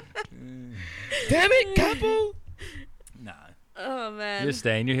 Damn it, Capo. Nah. Oh man. You're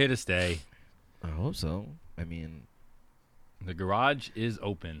staying. You're here to stay. I hope so. I mean, The garage is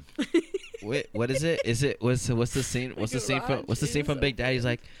open. wait, what is it? Is it what's the scene? What's the scene from? garage What's the scene is from Big Daddy? He's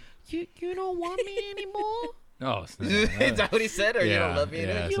like, you don't want me anymore. Oh, Is that what he said? Or you don't Yeah, love me yeah,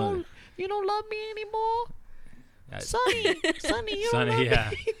 anymore? something- You don't love me anymore. Yeah. Sonny, you don't Sonny, love me. yeah.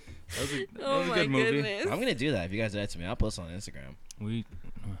 That was a Oh my good movie. goodness. I'm gonna do that if you guys do that to me. I'll post on Instagram. We're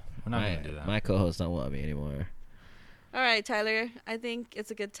not gonna do that. My co-hosts don't want me anymore. All right, Tyler. I think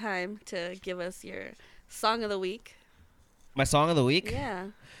it's a good time to give us your song of the week. My song of the week. Yeah.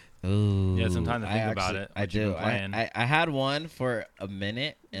 Ooh, You had some time to think about it, I what you've do. been playing. I had one for a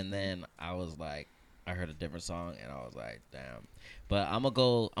minute, and then I was like, I heard a different song, and I was like, damn. But I'm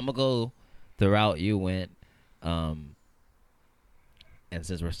gonna go the route you went. And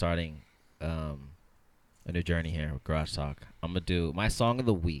since we're starting a new journey here with Garage Talk, I'm gonna do my song of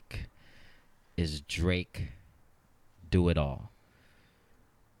the week is Drake, "Do It All."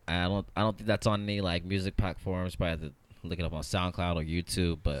 I don't think that's on any like music platforms, but I have to look it up on SoundCloud or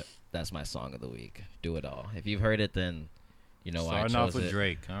YouTube. But that's my song of the week, "Do It All." If you've heard it, then you know why I Starting chose off with it.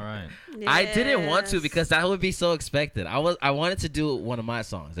 Drake. All right. I didn't want to Yes. because that would be so expected. I wanted to do one of my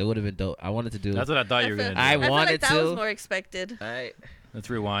songs. It would have been dope. I wanted to do. That's what I thought you were gonna do. I I feel wanted like that was to. more expected. Let's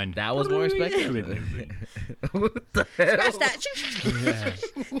rewind. That was more expected. What the hell? Scratch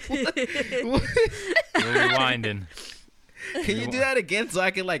that. We're rewinding. Can you do that again so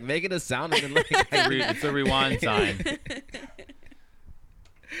I can like make it a sound and then like It's a rewind sign.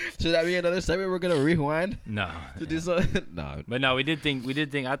 should that be another segment we're gonna rewind No. to do so? No. But no, we did think.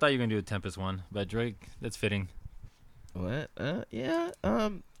 I thought you were gonna do a Tempest one, but Drake, that's fitting. What? Yeah.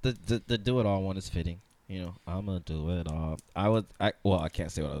 The Do It All one is fitting. You know, I'm gonna do it all. I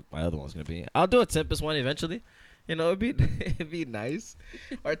can't say what my other one's gonna be. I'll do a Tempest one eventually. You know, it'd be nice.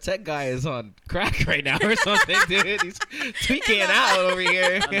 Our tech guy is on crack right now or something, dude. He's tweaking out over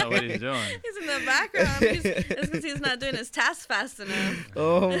here. I don't know what he's doing. He's in the background. It's because he's not doing his task fast enough.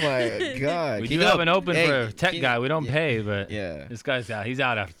 Oh my god. We Can do you have do an open hey, for a tech can- guy. We don't yeah, pay, but Yeah. this guy's out. He's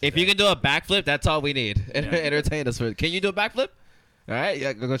out after. If you can do a backflip, that's all we need. Yeah. Entertain us for. Can you do a backflip? All right,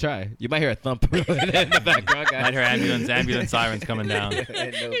 yeah, go try. You might hear a thump in the background, guys. might hear ambulance sirens coming down.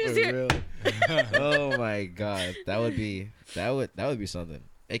 I know, You for just real. Oh my god, that would be something.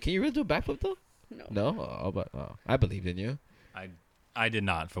 Hey, can you really do a backflip though? No. No, I believed in you. I did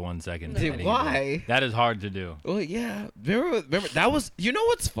not for 1 second. No. Dude, I didn't why? do. That is hard to do. Well, yeah. Remember that was. You know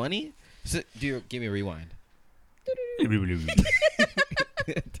what's funny? So, give me a rewind.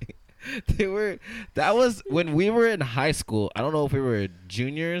 That was when we were in high school. I don't know if we were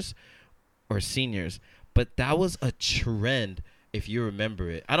juniors or seniors, but that was a trend. If you remember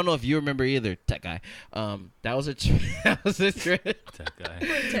it, I don't know if you remember either, tech guy. That was a that was a trend. Tech guy.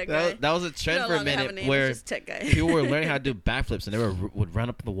 Tech guy. That was a trend No for a longer have minute name, where it's just tech guy. people were learning how to do backflips and they would run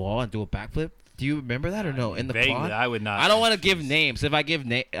up the wall and do a backflip. Do you remember that or no? In the Vaguely, quad? I would not. I don't want to give names. If I give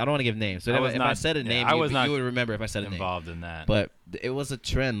I don't want to give names. So I was if I not- said a yeah, name, I was not you would remember if I said a name. involved in that. But it was a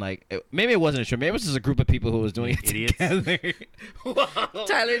trend. Like maybe it wasn't a trend. Maybe it was just a group of people who was doing it Idiots. together. Wow.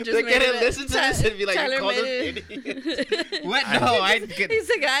 Tyler just They're made gonna it. listen to this and be like, Tyler "You called us made idiots." What? No, I could. He's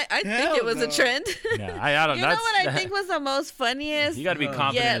like, I think Hell it was no. a trend. yeah, I don't. You know that's, what I think was the most funniest? You got to be Yeah,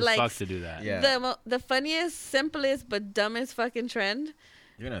 confident as like, fuck to do that. Yeah. The funniest, simplest, but dumbest fucking trend.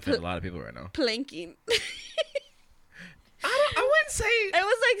 You're gonna offend a lot of people right now. Planking. I wouldn't say. It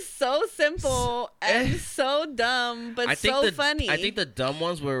was like so simple and so dumb, but so funny. I think the dumb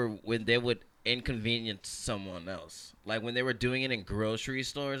ones were when they would inconvenience someone else, like when they were doing it in grocery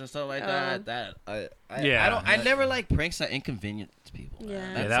stores and stuff like that. I never like pranks that inconvenience people.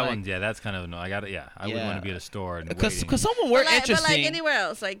 Yeah, that one. Yeah, that's kind of no. I wouldn't want to be at a store and because someone were interesting. But like anywhere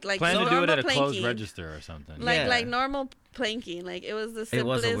else, like plan to do it at a planking. closed register or something. Like normal planking. Like it was the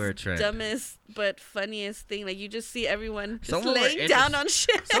simplest, dumbest, but funniest thing. Like you just see everyone just laying down on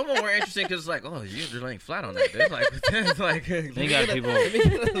shit. Someone were interesting because it's like, oh, you're laying flat on that. There's like they got people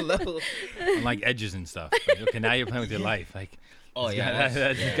on like edges and stuff. Like, okay, now you're playing with your life. Like,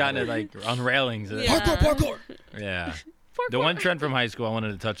 that's gotten it like on railings. Parkour. Yeah. The one trend from high school I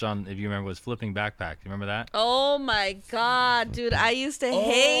wanted to touch on, if you remember, was flipping backpack. You remember that? Oh my god, dude! I used to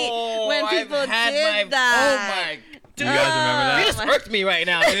hate when people did that. Oh my. Do you guys remember that? You just irked me right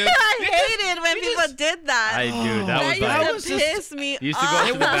now, dude. I hated when people did that. That used to piss me off. You used to go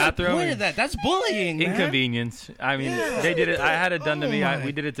to the bathroom. What is that? That's bullying, man. Inconvenience. I mean, they did it. I had it done to me.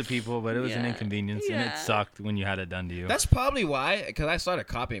 We did it to people, but it was an inconvenience, and it sucked when you had it done to you. That's probably why, because I started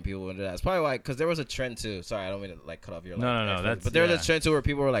copying people into that. That's probably why, because there was a trend too. Sorry, I don't mean to like cut off your. No. But there was a trend too where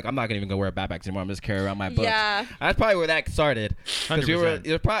people were like, I'm not even gonna wear backpacks anymore. I'm just carry around my books. Yeah. That's probably where that started. Because we were.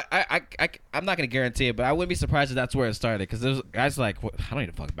 100%. I'm not gonna guarantee it, but I wouldn't be surprised if that's where it started. Because there's guys like, I don't need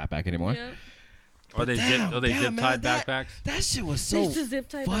a fucking backpack anymore. Yeah. Or they zip-tied backpacks. That shit was so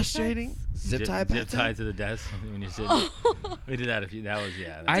frustrating. Zip-tied backpack? Zip-tied to the desk when you're sitting. We did that a few. That was,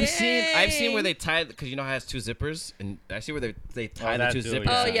 I've seen where they tied, because you know how it has two zippers? And I see where they tie the two zippers.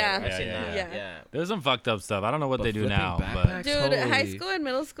 Oh, yeah. There's some fucked up stuff. I don't know what they do now. But dude, high school and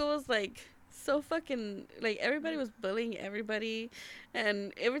middle school was like so fucking, like everybody was bullying everybody.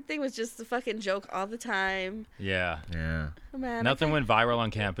 And everything was just a fucking joke all the time. Yeah. Oh, man, nothing went viral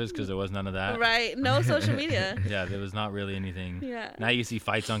on campus because there was none of that. Right. No social media. Yeah, there was not really anything. Yeah. Now you see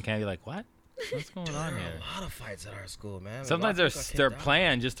fights on campus. You're like, what? What's going on here? A lot of fights at our school, man. Sometimes they're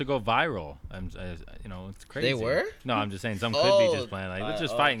planned just to go viral. It's crazy. They were? No, I'm just saying some could be just planned. Like, let's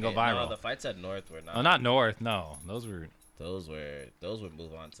just fight and go viral. No, the fights at North were not. Oh, not North. No, those would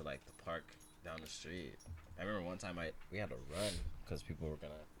move on to like the park down the street. I remember one time we had to run because people were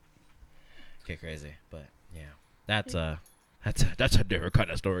gonna get crazy. But yeah, that's a different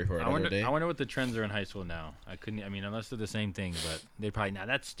kind of story for another day. I wonder what the trends are in high school now. I mean, unless they're the same thing, but they probably now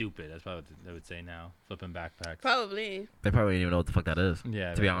that's stupid. That's probably what they would say now. Flipping backpacks. Probably. They probably don't even know what the fuck that is.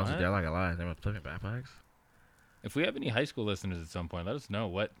 Yeah. To be honest with you, I'm not gonna lie. They're flipping backpacks. If we have any high school listeners at some point, let us know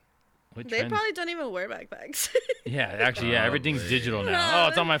what they probably don't even wear backpacks. Yeah, actually, everything's digital now. Oh,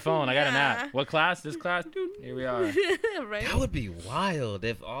 it's on my phone. I got an app. What class? This class? Dude, here we are. Right. That would be wild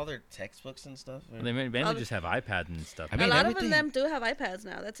if all their textbooks and stuff. They mainly just have iPads and stuff. I mean, a lot of them do have iPads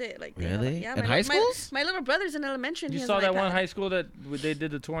now. That's it. Like really? Yeah. In high schools? My little brother's in elementary. You saw that one high school that they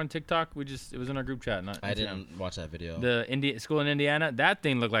did the tour on TikTok? It was in our group chat. I didn't watch that video. The school in Indiana. That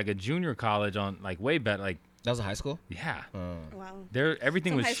thing looked like a junior college on like way better. Like that was a high school? Yeah. Wow.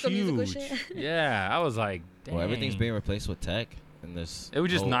 Everything was huge. Yeah, I was like, dang. Well, everything's being replaced with tech in this. It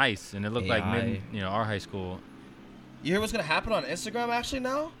was just nice, and it looked AI. like our high school. You hear what's gonna happen on Instagram actually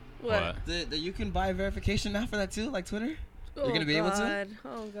now? What? You can buy verification now for that too, like Twitter. You're gonna be able to.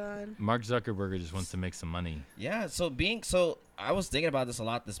 Oh God. Mark Zuckerberg just wants to make some money. Yeah. So I was thinking about this a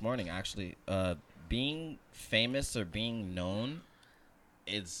lot this morning actually. Being famous or being known,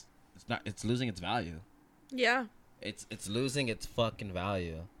 it's losing its value. Yeah. It's losing its fucking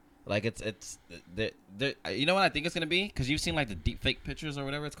value. Like you know what I think it's gonna be? Because you've seen like the deep fake pictures or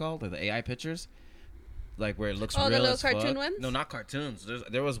whatever it's called, or the AI pictures, like where it looks real. Oh, the little as cartoon fuck. ones? No, not cartoons.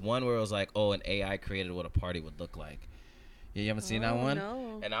 There was one where it was like, oh, an AI created what a party would look like. Yeah, you haven't seen that one?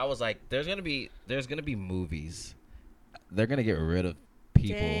 No. And I was like, there's gonna be movies. They're gonna get rid of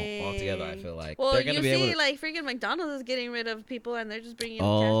people altogether. I feel like. Well, they're gonna like freaking McDonald's is getting rid of people, and they're just bringing.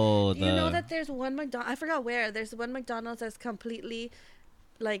 Oh, do you know that there's one McDonald's? I forgot where. There's one McDonald's that's completely,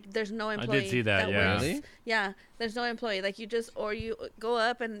 like, there's no employee. I did see that. Yeah. Works. Really? Yeah, there's no employee. Like you go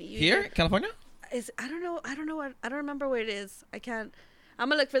up and you. Here, California. I don't know. I don't remember where it is. I can't. I'm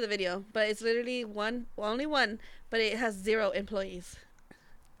gonna look for the video, but it's literally only one, but it has 0 employees.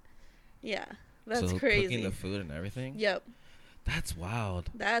 Yeah, that's crazy. Cooking the food and everything. Yep. That's wild.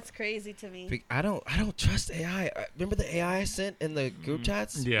 That's crazy to me. I don't trust AI. Remember the AI I sent in the group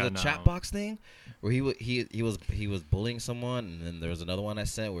chats? Yeah, the chat box thing, where he was bullying someone, and then there was another one I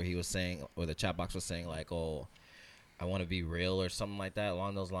sent where he was saying, or the chat box was saying like, "Oh, I want to be real" or something like that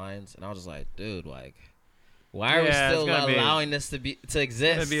along those lines, and I was just like, dude, like, why are we still allowing this to exist?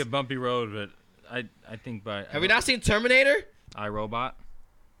 It's gonna be a bumpy road, but I think by. Have we not seen Terminator? iRobot.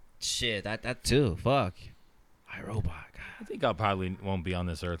 Shit, that too. Fuck. iRobot. God. I think I probably won't be on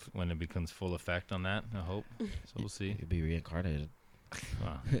this earth when it becomes full effect on that. I hope. So we'll see. You'd be reincarnated.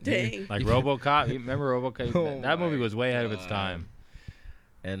 Wow. Dang. Like RoboCop. You remember RoboCop? Oh That movie my was way ahead of its God. time.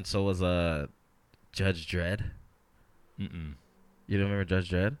 And so was Judge Dredd. Mm-mm. You don't remember Judge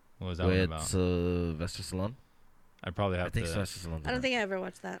Dredd? What was that one With about? Sylvester Stallone? I probably I have think to. Sylvester Stallone. I don't think I ever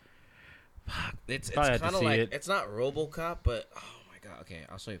watched that. It's Probably have to kind of see like it. it's not RoboCop, but oh my god. Okay,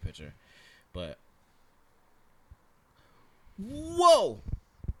 I'll show you a picture. But whoa!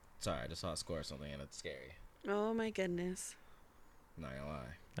 Sorry, I just saw a score or something, and it's scary. Oh my goodness. Not gonna lie.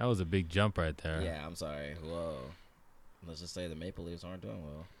 That was a big jump right there. Yeah, I'm sorry. Whoa. Let's just say the Maple Leafs aren't doing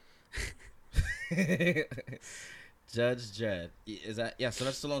well. Judge Dredd. Is that? Yeah,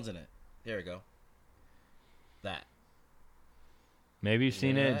 Sylvester Stallone's in it. Here we go. That. Maybe you've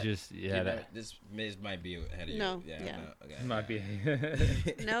seen Yeah. it. Just This might be ahead of No, you. yeah. No, okay. might be.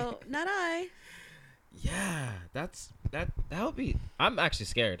 No, not I. Yeah, that would be. I'm actually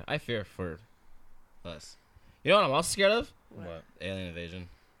scared. I fear for us. You know what I'm also scared of? What? Alien invasion.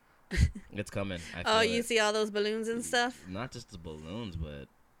 It's coming. I Oh, feel you it. see all those balloons and stuff? Not just the balloons, but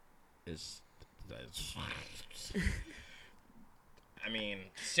it's I mean,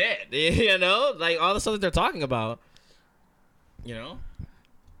 shit. You know, like all the stuff that they're talking about. You know,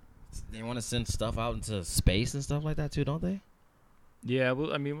 they want to send stuff out into space and stuff like that too, don't they? Yeah.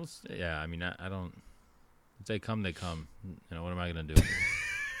 Well, I mean, I don't. If they come, they come. You know, what am I gonna do?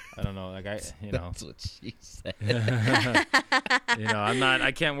 I don't know. Like That's what she said. I'm not.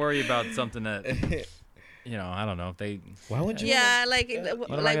 I can't worry about something that. I don't know if they. Why would you? Yeah, like What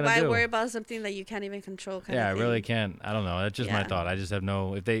am I like gonna why do? worry about something that you can't even control? Kind Yeah, I of really thing. can't. I don't know. That's just my Yeah. thought. I just have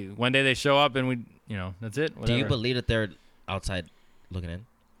no. If they one day they show up and we, that's it. Do you Whatever. believe that they're outside looking in,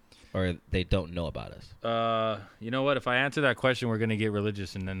 or they don't know about us? You know what? If I answer that question, we're gonna get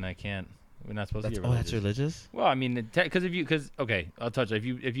religious, and then I can't. We're not supposed to get religious. That's religious. Well, I mean, because okay, I'll touch it.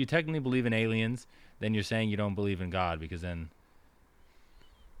 If you technically believe in aliens, then you're saying you don't believe in God, because then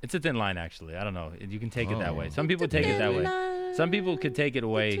it's a thin line. Actually, I don't know. You can take it that way. Some people take it that way. Some people could take it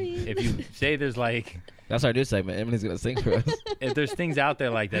away if you say there's like That's our new segment. Emily's gonna sing for us. if there's things out there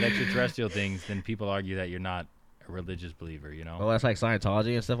like that, extraterrestrial things, then people argue that you're not a religious believer. Oh, that's like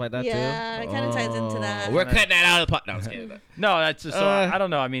Scientology and stuff like that too. Yeah, it kinda ties into that. We're cutting that out of the pot. No, I'm just kidding. No, that's just I don't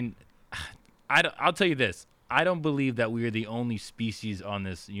know. I mean, I'll tell you this. I don't believe that we are the only species on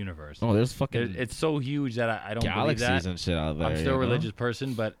this universe. Oh, there's fucking It's so huge that I don't believe galaxies that. and shit out there. I'm still a you know? religious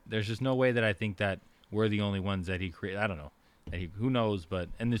person, but there's just no way that I think that we're the only ones that he created. I don't know. Who knows? But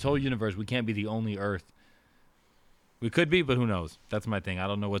in this whole universe, we can't be the only Earth. We could be, but who knows? That's my thing. I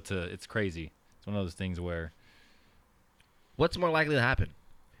don't know what to. It's crazy. It's one of those things where What's more likely to happen?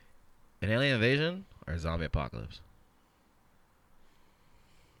 An alien invasion or a zombie apocalypse?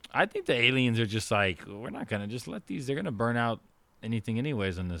 I think the aliens are just like, we're not gonna just let these. They're gonna burn out anything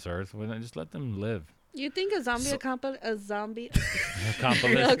anyways on this Earth. We're gonna just let them live. You think a zombie So- a zombie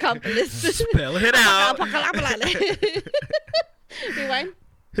Accomplice. accomplice Spell it out. Rewind.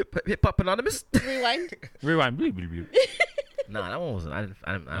 Hip Hop Anonymous. Rewind. Rewind. Bleep, bleep, bleep. Nah, that one wasn't. I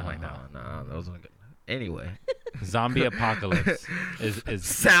didn't like that one. Nah, that wasn't good. Anyway, Zombie apocalypse is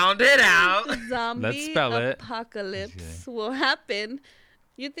sound it out. Zombie Let's spell it. apocalypse will happen.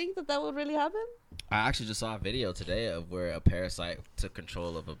 You think that would really happen? I actually just saw a video today of where a parasite took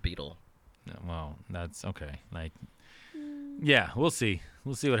control of a beetle. well, that's okay. Like, yeah, we'll see.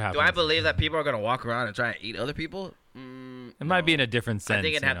 We'll see what happens. Do I believe that people are gonna walk around and try and eat other people? It might be in a different sense. I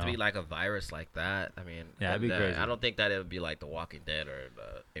think it'd have to you be know? like a virus like that. I mean, Yeah, it'd be crazy. I don't think that it would be like The Walking Dead or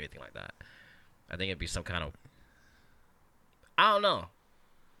anything like that. I think it'd be some kind of. I don't know.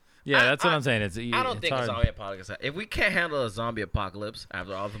 Yeah, I- that's what I- I'm saying. I don't it's think hard. a zombie apocalypse. If we can't handle a zombie apocalypse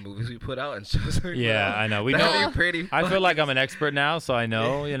after all the movies we put out and shows we Yeah, put out, I know. We that'd know. be pretty. I feel fun. like I'm an expert now, so I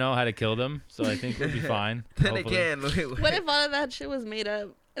know, how to kill them. So I think we'll be fine. Then hopefully. again, What if all of that shit was made up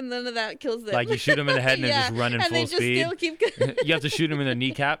and none of that kills them? Like you shoot them in the head and Yeah, they're just running and full they just speed. still keep. You have to shoot them in their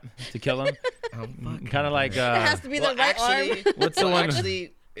kneecap to kill them. Kind of like it has to be the right arm. What's the well, one?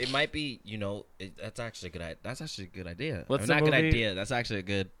 Actually, it might be. That's actually a good. That's actually a good idea. What's I mean, the not a good movie? idea. That's actually a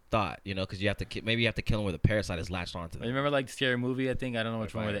good thought. Because you have to maybe you have to kill them where the parasite is latched onto You them. remember like the scary movie? I think I don't know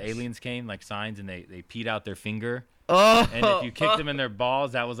which one where the Virus. aliens came, like signs, and they peed out their finger. Oh, And if you kicked them in their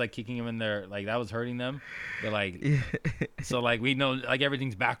balls, that was like kicking them in their like that was hurting them. But like, so like we know like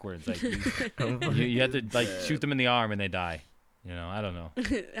everything's backwards. Like you have to like shoot them in the arm and they die. I don't know.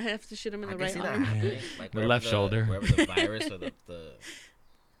 I have to shoot him in I the can right see that arm. happening. Like The wherever left shoulder. wherever the virus or the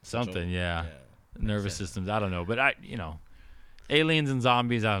Something, yeah. Nervous systems. I don't know, but Aliens and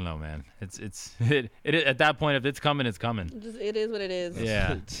zombies, I don't know, man. It at that point, if it's coming, it's coming. It is what it is.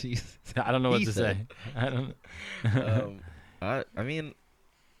 Yeah. Jeez. I don't know what He to said. say. I don't. I mean,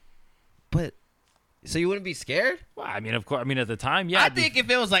 but so you wouldn't be scared? Well, I mean, of course. I mean, at the time, yeah. I think if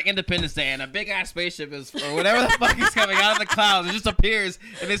it was like Independence Day and a big ass spaceship is or whatever the fuck is coming out of the clouds, it just appears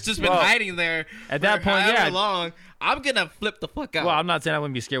and it's just been Well, hiding there at that for point, however yeah. long. I'm gonna flip the fuck out. Well, I'm not saying I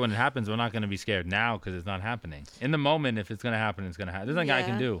wouldn't be scared when it happens. But I'm not going to be scared now because it's not happening. In the moment, if it's going to happen, it's going to happen. There's nothing I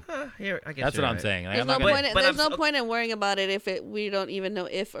can Yeah. do. Here, I guess That's you're what I'm right. saying. Like, There's I'm no not gonna, point. but There's I'm no point in worrying about it if we don't even know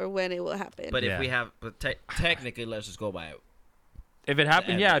if or when it will happen. But Yeah. if we have, but technically, let's just go by it. if it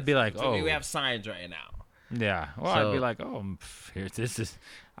happened, yeah, I'd be like, So oh, we have signs right now. yeah. Well, I'd be So- like, oh, here, this is.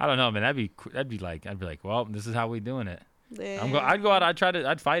 I don't know, man. I'd be like, well, this is how we doing it. Damn. I'd go out.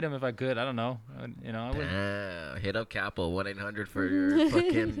 I'd fight him if I could. I don't know. I wouldn't. Hit up Capo 1-800 for your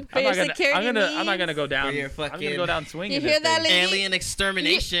fucking For your security I'm not gonna go down. For your I'm gonna fucking- go down swinging. You hear if that, they- lady? alien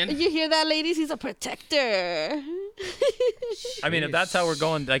extermination. You hear that, ladies? He's a protector. I mean, if that's how we're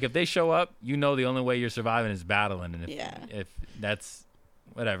going, like if they show up, you know, the only way you're surviving is battling, and Yeah. if that's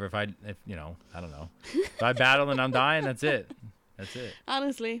whatever, if I don't know, if I battle and I'm dying, that's it. That's it.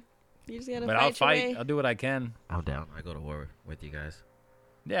 Honestly, you just gotta But fight I'll your fight. way. I'll do what I can. I'm down. I go to war with you guys.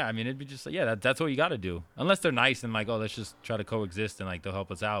 Yeah, I mean, it'd be just like, yeah, that's what you got to do. Unless they're nice and like, oh, let's just try to coexist and like they'll help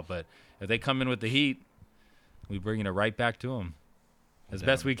us out. But if they come in with the heat, we bringing it right back to them as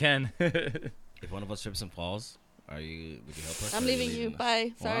best we can. If one of us trips and falls, would you help us? I'm Or are leaving you. us?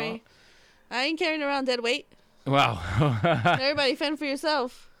 Bye. Sorry. Wow. I ain't carrying around dead weight. Wow. Everybody fend for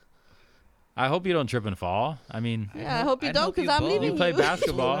yourself. I hope you don't trip and fall. I mean, Yeah, I hope you I'd don't, hope because you I'm both. leaving You play you.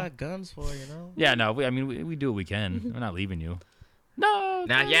 basketball. That's what I got guns for, you know. yeah, no, we do what we can. We're not leaving you. No.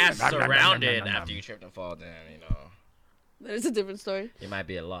 Now, yeah, Nom, nom, nom, surrounded nom, nom, nom. after you tripped and fall, then you know There's a different story. it might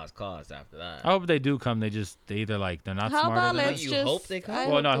be a lost cause after that. I hope they do come. They either like they're not How smarter about than let's us. You just? hope they come?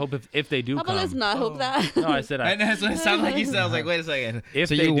 Well, no, I hope if they do How about come. let's not hope that? No, I said And that's what it sounded like. He said, "I was like, wait a second. if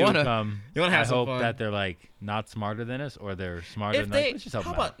so they you do wanna come, you wanna have I some hope fun. that they're like not smarter than us or they're smarter If than us. they, Let's just help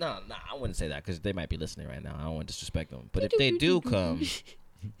how them out. about no, I wouldn't say that because they might be listening right now. I don't want to disrespect them. But if they do come,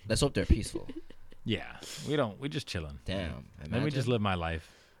 let's hope they're peaceful. Yeah, we just chilling. Damn. Let me just live my life.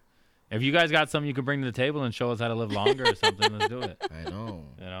 If you guys got something you can bring to the table and show us how to live longer or something, let's do it. I know.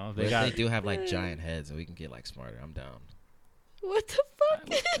 You know, if But they if got. they do have like giant heads and we can get like smarter, I'm down. What the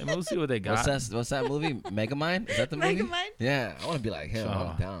fuck? And we'll see what they got. What's that movie? Megamind? Is that the movie? Megamind? Yeah, I want to be like him. So-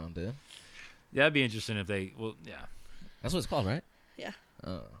 I'm down, dude. Yeah, that'd be interesting if they. Well, yeah. That's what it's called, right? Yeah.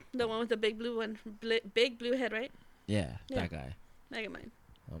 Oh. The one with the big blue one, big blue head, right? Yeah, Yeah. that guy. Megamind.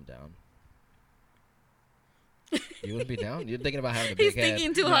 I'm down. You wouldn't be down? You're thinking about having a He's big head.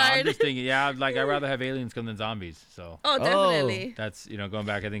 thinking too No, I'm hard. just thinking. Yeah, like I'd rather have aliens come than zombies. So Oh, definitely. that's going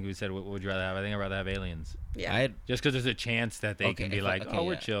back. I think we said what would you rather have? I think I'd rather have aliens. Yeah. I'd, Just because there's a chance that they Okay, can be if I- like, okay, oh,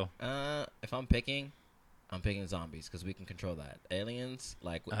 we're yeah. chill. if I'm picking zombies because we can control that. Aliens,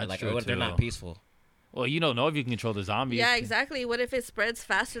 like That's what if they're true, not too. peaceful? Well, you don't know if you can control the zombies. Yeah, exactly. What if it spreads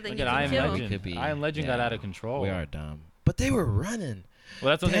faster than Look you at I can Am kill? Legend. Could be- I Am Legend got yeah. out of control. We are dumb. But they were running. Well,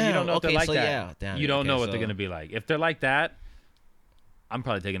 that's what I'm saying. You Damn, don't know if they're okay, like so that. yeah, damn, You don't okay, know what so- they're gonna be like. If they're like that, I'm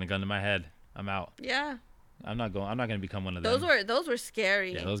probably taking a gun to my head. I'm out. Yeah. I'm not gonna become one of them. Those were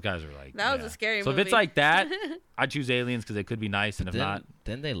scary. Yeah, those guys are like. That was yeah. a scary So movie. if it's like that, I choose aliens because they could be nice, and if Then, not,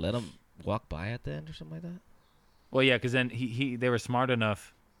 then they let them walk by at the end or something like that. well, yeah, because then they were smart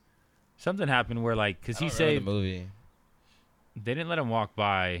enough. Something happened where like because he I don't remember saved. the movie. They didn't let him walk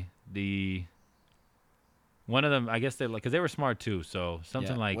by one of them. I guess they because they were smart too. So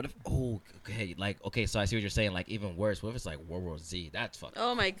something Yeah, like what if? Okay, so I see what you're saying. Like even worse. What if it's like World War Z? That's fucking.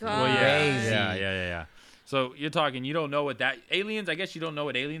 Oh my god. well, yeah, Crazy. yeah. So you're talking. You don't know what that aliens. I guess you don't know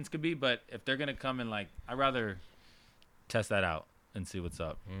what aliens could be. But if they're gonna come and like, I'd rather test that out and see what's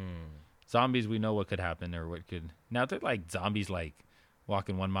up. Zombies, we know what could happen or what could. Now if they're like zombies, like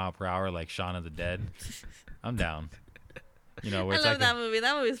walking 1 mile per hour, like Shaun of the Dead. I'm down. You know, where I it's love like that movie.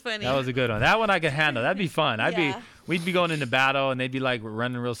 That movie's funny. that was a good one. That one I could handle. That'd be fun. Yeah. We'd be going into battle and they'd be like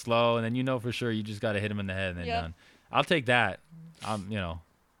running real slow, and then you know for sure you just got to hit them in the head and then Yep. done. I'll take that.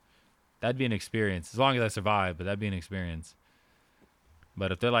 That'd be an experience as long as I survive. But that'd be an experience.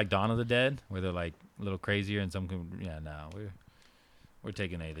 But if they're like Dawn of the Dead, where they're like a little crazier and we're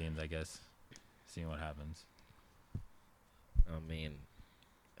taking aliens, I guess. Seeing what happens. I mean,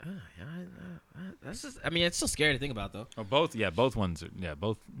 that's just. I mean, it's still scary to think about though. Oh, both ones.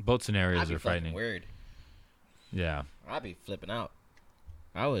 Both scenarios I'd be are fucking frightening. weird. Yeah. I'd be flipping out.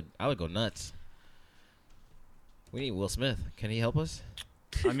 I would go nuts. We need Will Smith. Can he help us?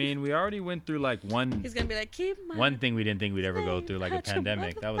 I mean, we already went through like one He's gonna be like, keep my one thing we didn't think we'd ever go through, like a Touch a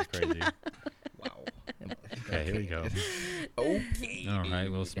pandemic. That was crazy. Wow. Okay, here we go. Okay. All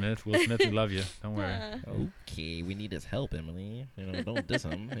right, Will Smith. Will Smith, we love you. Don't worry. Okay, we need his help, Emily. Don't diss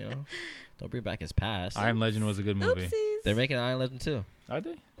him. Don't bring back his past. I Am Legend was a good movie. Oopsies. They're making Iron Legend too. Are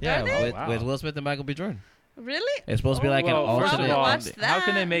they? Yeah, Are they? with, Wow. with Will Smith and Michael B. Jordan. Really? It's supposed to be like Well, an first of alternate. all, Watch how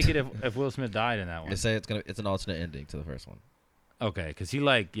can they that. make it if Will Smith died in that one? They say it's an alternate ending to the first one. Okay, because he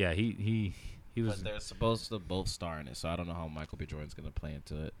was. But they're supposed to both star in it, so I don't know how Michael B. Jordan's gonna play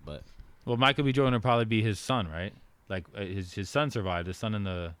into it. But Well, Michael B. Jordan would probably be his son, right? Like his son survived. His son in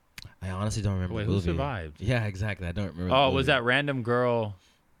the. I honestly don't remember Wait, the who movie. survived? Yeah, exactly. I don't remember. Oh, the was movie. that random girl?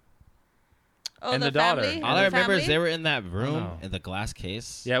 Oh, And the the daughter. family? All The I remember family? is they were in that room no. in the glass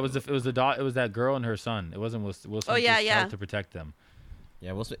case. Yeah, it was that girl and her son. It wasn't Will Smith. Oh, yeah, just yeah. helped to protect them.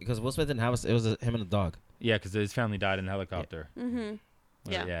 Yeah, because Will Smith didn't have it was him and the dog. Yeah, because his family died in a helicopter. Mm-hmm.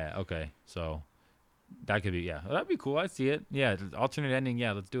 Yeah. Yeah. Okay. So that could be well, that'd be cool. I'd see it. Yeah. Alternate ending.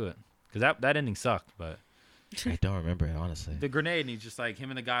 Yeah. Let's do it. Because that ending sucked. But I don't remember it honestly. the grenade, and he's just like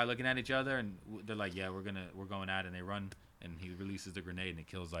him and the guy looking at each other, and they're like, yeah, we're going at it. And they run, and he releases the grenade, and it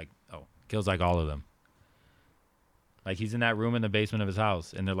kills like all of them. Like he's in that room in the basement of his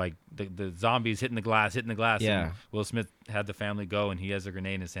house, and they're like the zombies hitting the glass. Yeah. And Will Smith had the family go, and he has a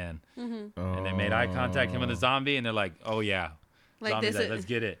grenade in his hand, Mm-hmm. and they made eye contact, him and the zombie, and they're like, oh yeah, Like zombie's this like, is. let's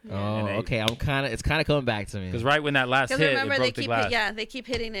get it. Oh, And they- okay. It's kind of coming back to me. Because right when that last Because hit, remember it they broke the keep glass. they keep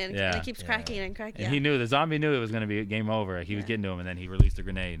hitting it. Yeah. And it keeps cracking and cracking. And the zombie knew it was going to be game over. He was Yeah. getting to him, and then he released the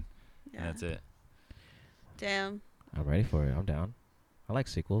grenade, Yeah. and that's it. Damn. I'm ready for it. I'm down. I like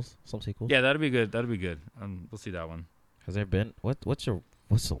sequels. Some sequels. Yeah, that'll be good. That'll be good. We'll see that one. Has there been what's the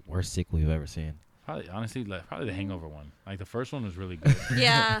worst sequel you've ever seen? Probably, honestly, probably the Hangover one. Like the first one was really good.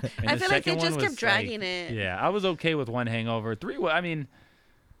 Yeah. And I the feel like they second one just kept was, dragging like, it. Yeah, I was okay with one Hangover. 3, I mean,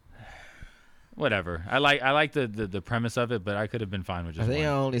 whatever. I like the premise of it, but I could have been fine with I just think I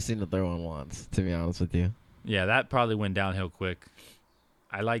one. only seen the third one once, to be honest with you. Yeah, that probably went downhill quick.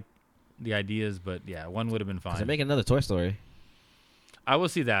 I like the ideas, but yeah, one would have been 'Cause they're fine. making another Toy Story. I will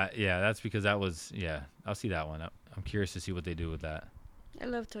see that. Yeah, that's because that was. Yeah, I'll see that one. I'm curious to see what they do with that. I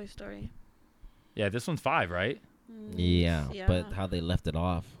love Toy Story. Yeah, this one's 5, right? Yeah, Yeah. but how they left it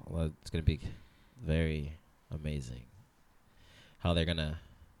off, well, it's gonna be very amazing. How they're gonna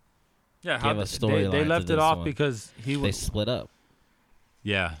Yeah, Give a they storyline to left it this off one. because he they was. split up.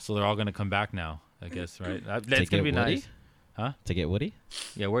 Yeah, so they're all gonna come back now. I guess, right? To That's gonna get be Woody? nice. Huh? To get Woody.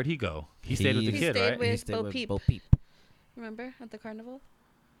 Yeah, where'd he go? He stayed with the He kid, stayed right? with- He stayed Bo with Peep. Bo Peep. Remember at the carnival?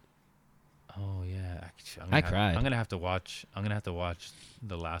 Oh yeah, actually, I cried. I'm gonna have to watch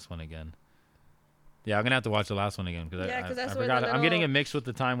the last one again. Yeah, I'm gonna have to watch the last one again because Yeah, 'cause I that's where forgot. the I'm getting it little- mixed with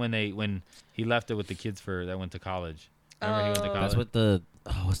the time when he left it with the kids that went to college. Remember he went to Oh. college. That's what the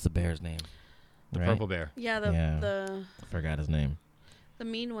what's the bear's name? The Right? purple bear. Yeah, Yeah. the I forgot his name.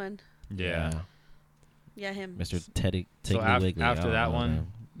 mean one. Yeah. Yeah, him. Mr. Teddy So Tiggly Wiggly. I after don't that know his one, name.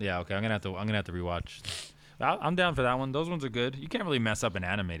 yeah, okay, I'm gonna have to rewatch. I'm down for that one. Those ones are good. You can't really mess up an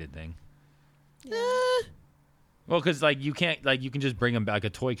animated thing. Yeah. Well, because like you can't you can just bring them back. A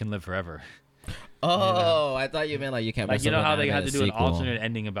toy can live forever. Oh, I thought you meant like you can't. Like mess you up know an how they had to animated do an sequel. alternate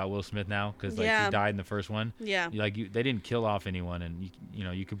ending about Will Smith now because like Yeah. he died in the first one. Yeah, They didn't kill off anyone, and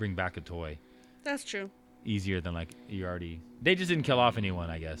you could bring back a toy that's true. easier than like you already. They just didn't kill off anyone,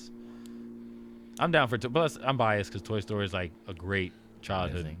 I guess. I'm down for plus I'm biased because Toy Story is like a great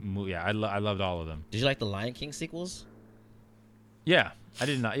childhood Amazing. movie. Yeah, I loved all of them. Did you like the Lion King sequels? Yeah, I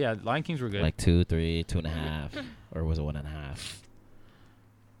did not. Yeah, Lion Kings were good. Like 2, 3, 2.5, or was it 1.5?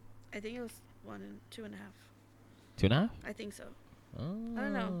 I think it was 2.5. 2.5? I think so. Oh, I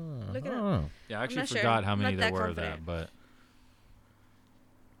don't know. Look it up. oh. Yeah, I actually not sure. forgot how I'm many not there that were of that, confident. but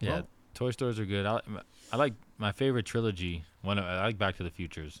yeah, Well- Toy Stories are good. I like my favorite trilogy. I like Back to the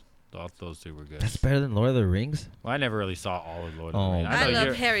Futures. Those two were good. That's better than Lord of the Rings? Well, I never really saw all of Lord of Oh, the Rings. I know love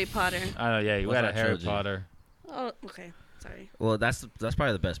you're- Harry Potter. I know. Yeah, we What's had a that Harry trilogy? Potter. Oh, okay. Sorry. Well, that's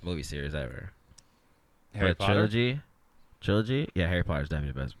probably the best movie series ever. Harry But Potter. Trilogy? Yeah, Harry Potter's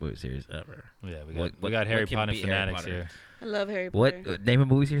definitely the best movie series ever. Yeah, we What- got Harry what can Potter beat Harry fanatics Potter? here. I love Harry What? Potter. Name a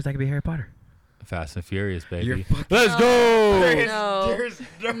movie series that could be Harry Potter. Fast and Furious, baby. You're fucking- Let's Oh, go.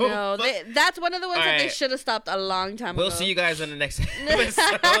 No, that's one of the ones that they Alright. should have stopped a long time We'll ago. see you guys in the next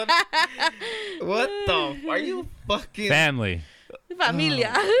episode. What the? Are you fucking? Family.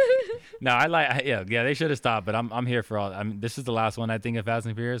 Familia. No, yeah. They should have stopped, but I'm here for all. I mean, this is the last one I think of Fast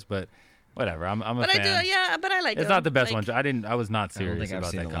and Furious, but whatever. I'm a But fan. I do, yeah. But I like it. It's not the best one. I was not I don't serious think I've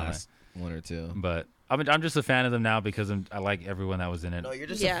about seen that the comment. last one or two. But I'm just a fan of them now because I like everyone that was in it. No, you're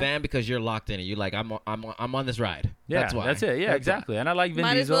just Yeah. a fan because you're locked in it. You're like, I'm on this ride. Yeah, that's why. that's it. Yeah, That's exactly. And I like Vin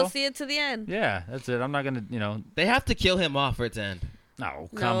Might as Diesel. well see it to the end. Yeah, that's it. I'm not gonna, why. They have to kill him off for it to end. No,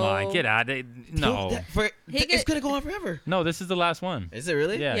 come on, get out. No, It's gonna go on forever. no, this is the last one. Is it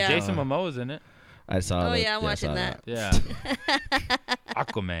really? Yeah, Yeah. Jason Momoa is in it. I saw. Oh that. yeah, I'm I watching saw that. Yeah,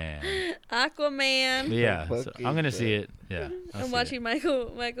 Aquaman. Aquaman. But yeah, so Fucking I'm gonna shit. see it. Yeah, I'll I'm see watching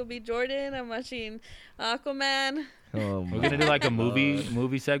it. Michael B. Jordan. I'm watching Aquaman. Oh, We're gonna do like a my God.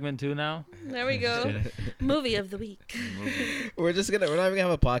 movie segment too now. There we go. Movie of the week. We're not even gonna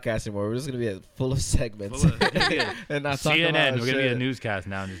have a podcast anymore. We're just gonna be full of segments. Full of- yeah. And not talk CNN. about We're gonna be a shit. newscast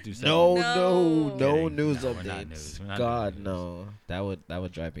now and just do No, segments. no Kidding. news No, we're not updates. news. We're not God, news. no. That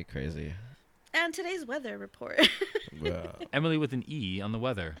would drive me crazy. And today's weather report. Bruh. Emily with an E on the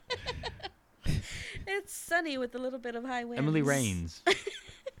weather. It's sunny with a little bit of high winds. Emily Rains.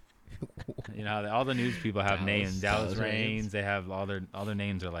 You know, all the news people have names. Dallas Dallas Rains. Rains. They have all their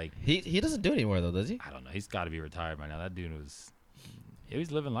names are like, He doesn't do it anymore though, does he? I don't know. He's got to be retired by now. That dude he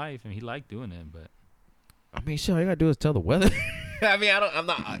was living life and he liked doing it, but I mean, shit, all you gotta do is tell the weather. I mean, I'm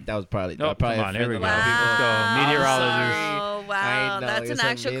not. That was probably. no. that probably Come on, here we go. offended a lot of Let's people. go. Meteorologist. Oh, wow. I know, That's you're an some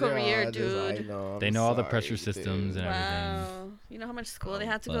actual career, meteorologist. dude. I know, They I'm know all the sorry, pressure systems dude. and everything. Wow. You know how much school they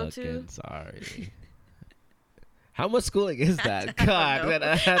had to go to? Fucking sorry. How much schooling is that? God,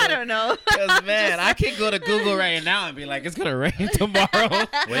 I don't know. Because man, I can go to Google right now and be like, it's gonna rain tomorrow. Well,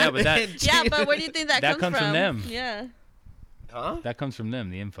 yeah, but that Yeah, but where do you think that, That comes comes from them. Yeah. Huh? that comes from them.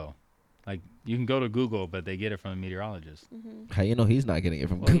 The info, like you can go to Google, but they get it from a meteorologist. How you know he's not getting it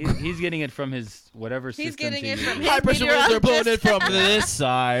from Well, Google? he's getting it from his whatever He's system. getting he it from uses. his High pressure winds are blowing it from this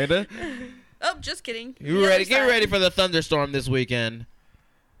side. Oh, just kidding. You The ready? other Get side. ready for the thunderstorm this weekend.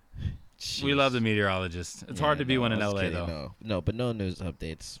 We love the meteorologist. It's hard to be one in I was LA kidding, though. No, but no news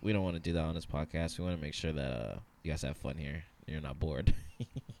updates. We don't want to do that on this podcast. We want to make sure that you guys have fun here. You're not bored.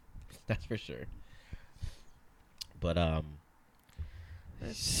 That's for sure. But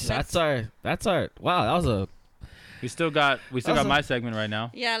that's our wow, that was a We still got Awesome. my segment right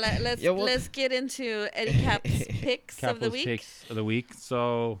now. Yeah, let's Yeah, well- let's get into Eddie Cap's picks of the Capo's week. picks of the week.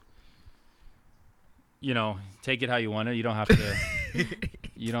 So, take it how you want it. You don't have to.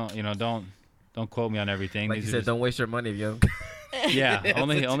 Don't quote me on everything. like you These said, are don't waste your money if you just, yeah,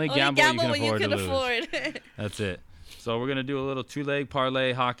 only Only gamble gamble you when can afford you to can lose. afford. That's it. So we're gonna do a little 2-leg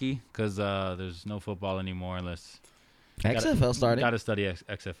parlay hockey because there's no football anymore unless XFL started. Got to study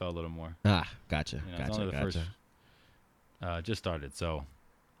XFL a little more. Gotcha. It's Gotcha. only the Gotcha. first. Just started. So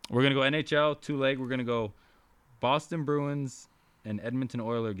we're gonna go NHL 2-leg. We're gonna go Boston Bruins and Edmonton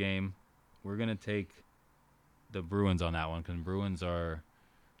Oilers game. We're gonna take the Bruins on that one because Bruins are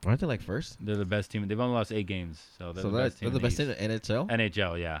Aren't they like first? they're the best team. They've only lost 8 games, so they're So the best team. they're the best in team in NHL.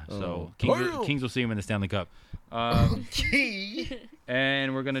 NHL, yeah. So Oh. Kings will see them in the Stanley Cup.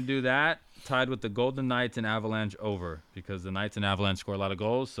 And we're gonna do that tied with the Golden Knights and Avalanche over because the Knights and Avalanche score a lot of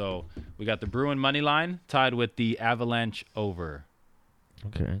goals. So we got the Bruin money line tied with the Avalanche over.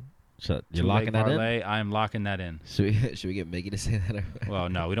 Okay. So you're 2-leg locking that in. parlay, I'm locking that in. Should we get Miggy to say that? Well,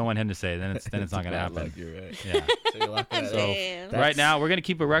 no, we don't want him to say it. Then it's not gonna bad happen. luck, you're right. Yeah. So you're locking that So, in. Damn. right now we're gonna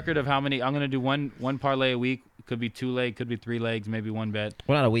keep a record of how many. I'm gonna do one parlay a week. Could be 2-leg, could be 3 legs, maybe 1 bet.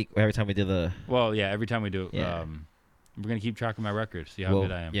 Well, not a week. Every time we do the. Well, yeah, every time we do it. Yeah. We're gonna keep track of my record, see how we'll-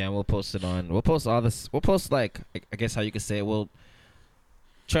 good I am. Yeah, we'll post it on. We'll post all this. We'll post like I guess how you could say it. We'll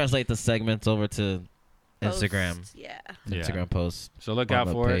translate the segments over to Instagram. Post, yeah. Yeah. Instagram post. So look on out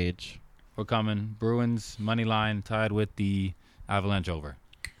the for it. page. We're coming. Bruins money line tied with the Avalanche over.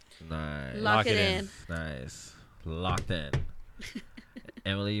 Nice. Lock it in. Nice. Locked in.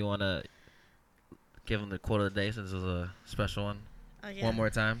 Emily, you wanna give them the quote of the day since it's a special one? Oh, yeah. One more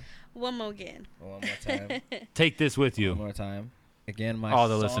time. One more again. One more time. Take this with One you. more time. Again, my All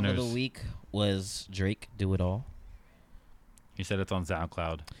the song listeners. of the week was Drake, "Do It All." He said it's on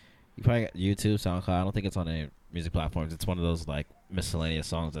SoundCloud. You probably got YouTube, SoundCloud. I don't think it's on any music platforms. It's one of those like miscellaneous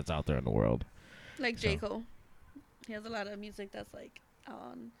songs that's out there in the world. Like So. J. Cole. He has a lot of music that's like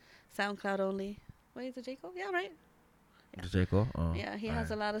on SoundCloud only. Wait, is it J. Cole? Yeah, right. Yeah. J. Cole? Oh, Yeah, he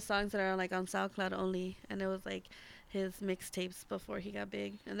has a lot of songs that are like on SoundCloud only, and it was like his mixtapes before he got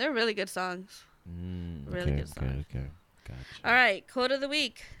big, and they're really good songs. Really good song. Okay. Gotcha. All right, quote of the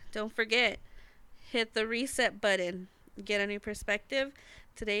week. Don't forget, hit the reset button. Get a new perspective.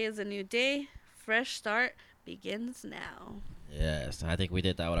 Today is a new day. Fresh start begins now. Yes, I think we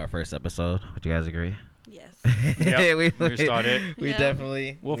did that with our first episode. Would you guys agree? Yes. Yep, we we started. We Yeah.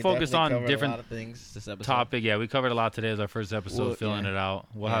 definitely. We'll we focus definitely on covered different a lot of things this episode. Topic, yeah, we covered a lot today as our first episode, Well, filling yeah. it out.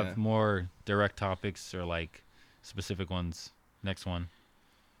 We'll Yeah. have more direct topics or like specific ones next one.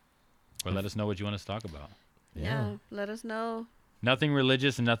 Or let us know what you want us to talk about. Yeah. Let us know. Nothing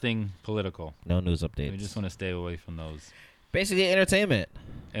religious and nothing political. No news updates. We just want to stay away from those. Basically entertainment.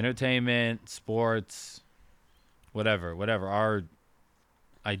 Entertainment, sports, whatever.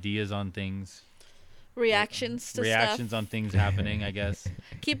 ideas on things, Reactions to reactions stuff. on things happening. I guess.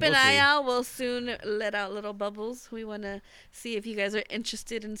 Keep an We'll eye see. out. We'll soon let out little bubbles. We want to see if you guys are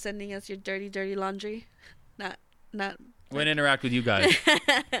interested in sending us your dirty laundry. Not. We're gonna interact with you guys.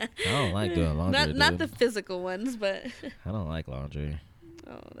 I don't like doing laundry. Not the dude. physical ones, but I don't like laundry.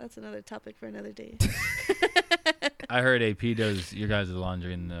 oh, that's another topic for another day. I heard AP does your guys'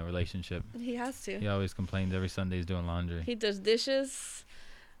 laundry in the relationship. He has to. He always complains every Sunday he's doing laundry. He does dishes.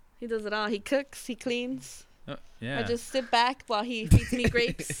 He does it all. He cooks. He cleans. Yeah. I just sit back while he feeds me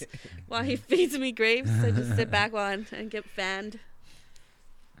grapes. I just sit back and get fanned.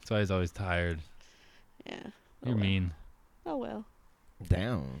 That's why he's always tired. Yeah. You're mean. Oh well.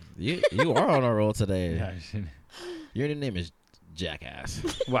 Damn, you are on a roll today. Yeah. I should- Your new name is Jackass.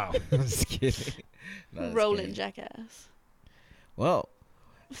 Wow. I'm just kidding. No, just Rolling kidding. jackass. Well,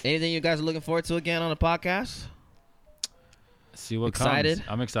 anything you guys are looking forward to again on the podcast? See what Excited? comes.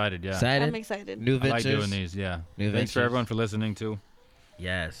 I'm excited. Yeah. Excited? I'm excited. New I like ventures. doing these. Yeah. New Thanks for ventures. everyone for listening too.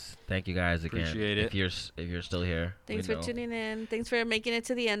 Yes, thank you guys again. Appreciate it. If you're still here, Thanks we for know. tuning in. Thanks for making it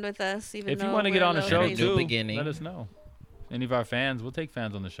to the end with us. Even If you though want to get we're on the a show little New too, crazy. beginning. let us know. Any of our fans, we'll take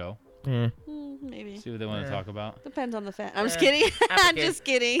fans on the show. Maybe. See what they want to Yeah. talk about. Depends on the fan. I'm just Yeah. kidding. I'm Applica- just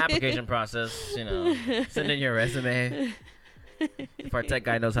kidding. Application process, send in your resume. If our tech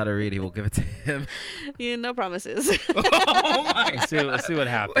guy knows how to read, he will give it to him. Yeah, no promises. Oh my! Let's see what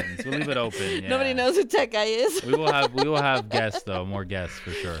happens. We'll leave it open. Yeah. Nobody knows who tech guy is. We will have guests though, more guests for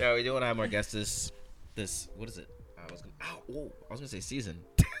sure. Yeah, we do want to have more guests. This what is it? I was gonna say season,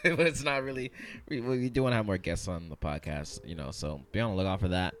 but it's not really. We do want to have more guests on the podcast, So be on the lookout for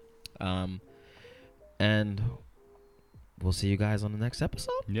that. And we'll see you guys on the next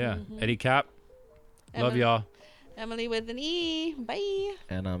episode. Yeah. Mhm. Eddie Cap. Love y'all. Emily with an E. Bye.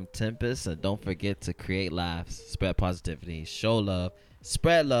 And I'm Tempest, and don't forget to create laughs, spread positivity, show love,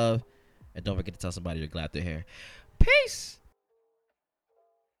 spread love, and don't forget to tell somebody you're glad they're here. Peace.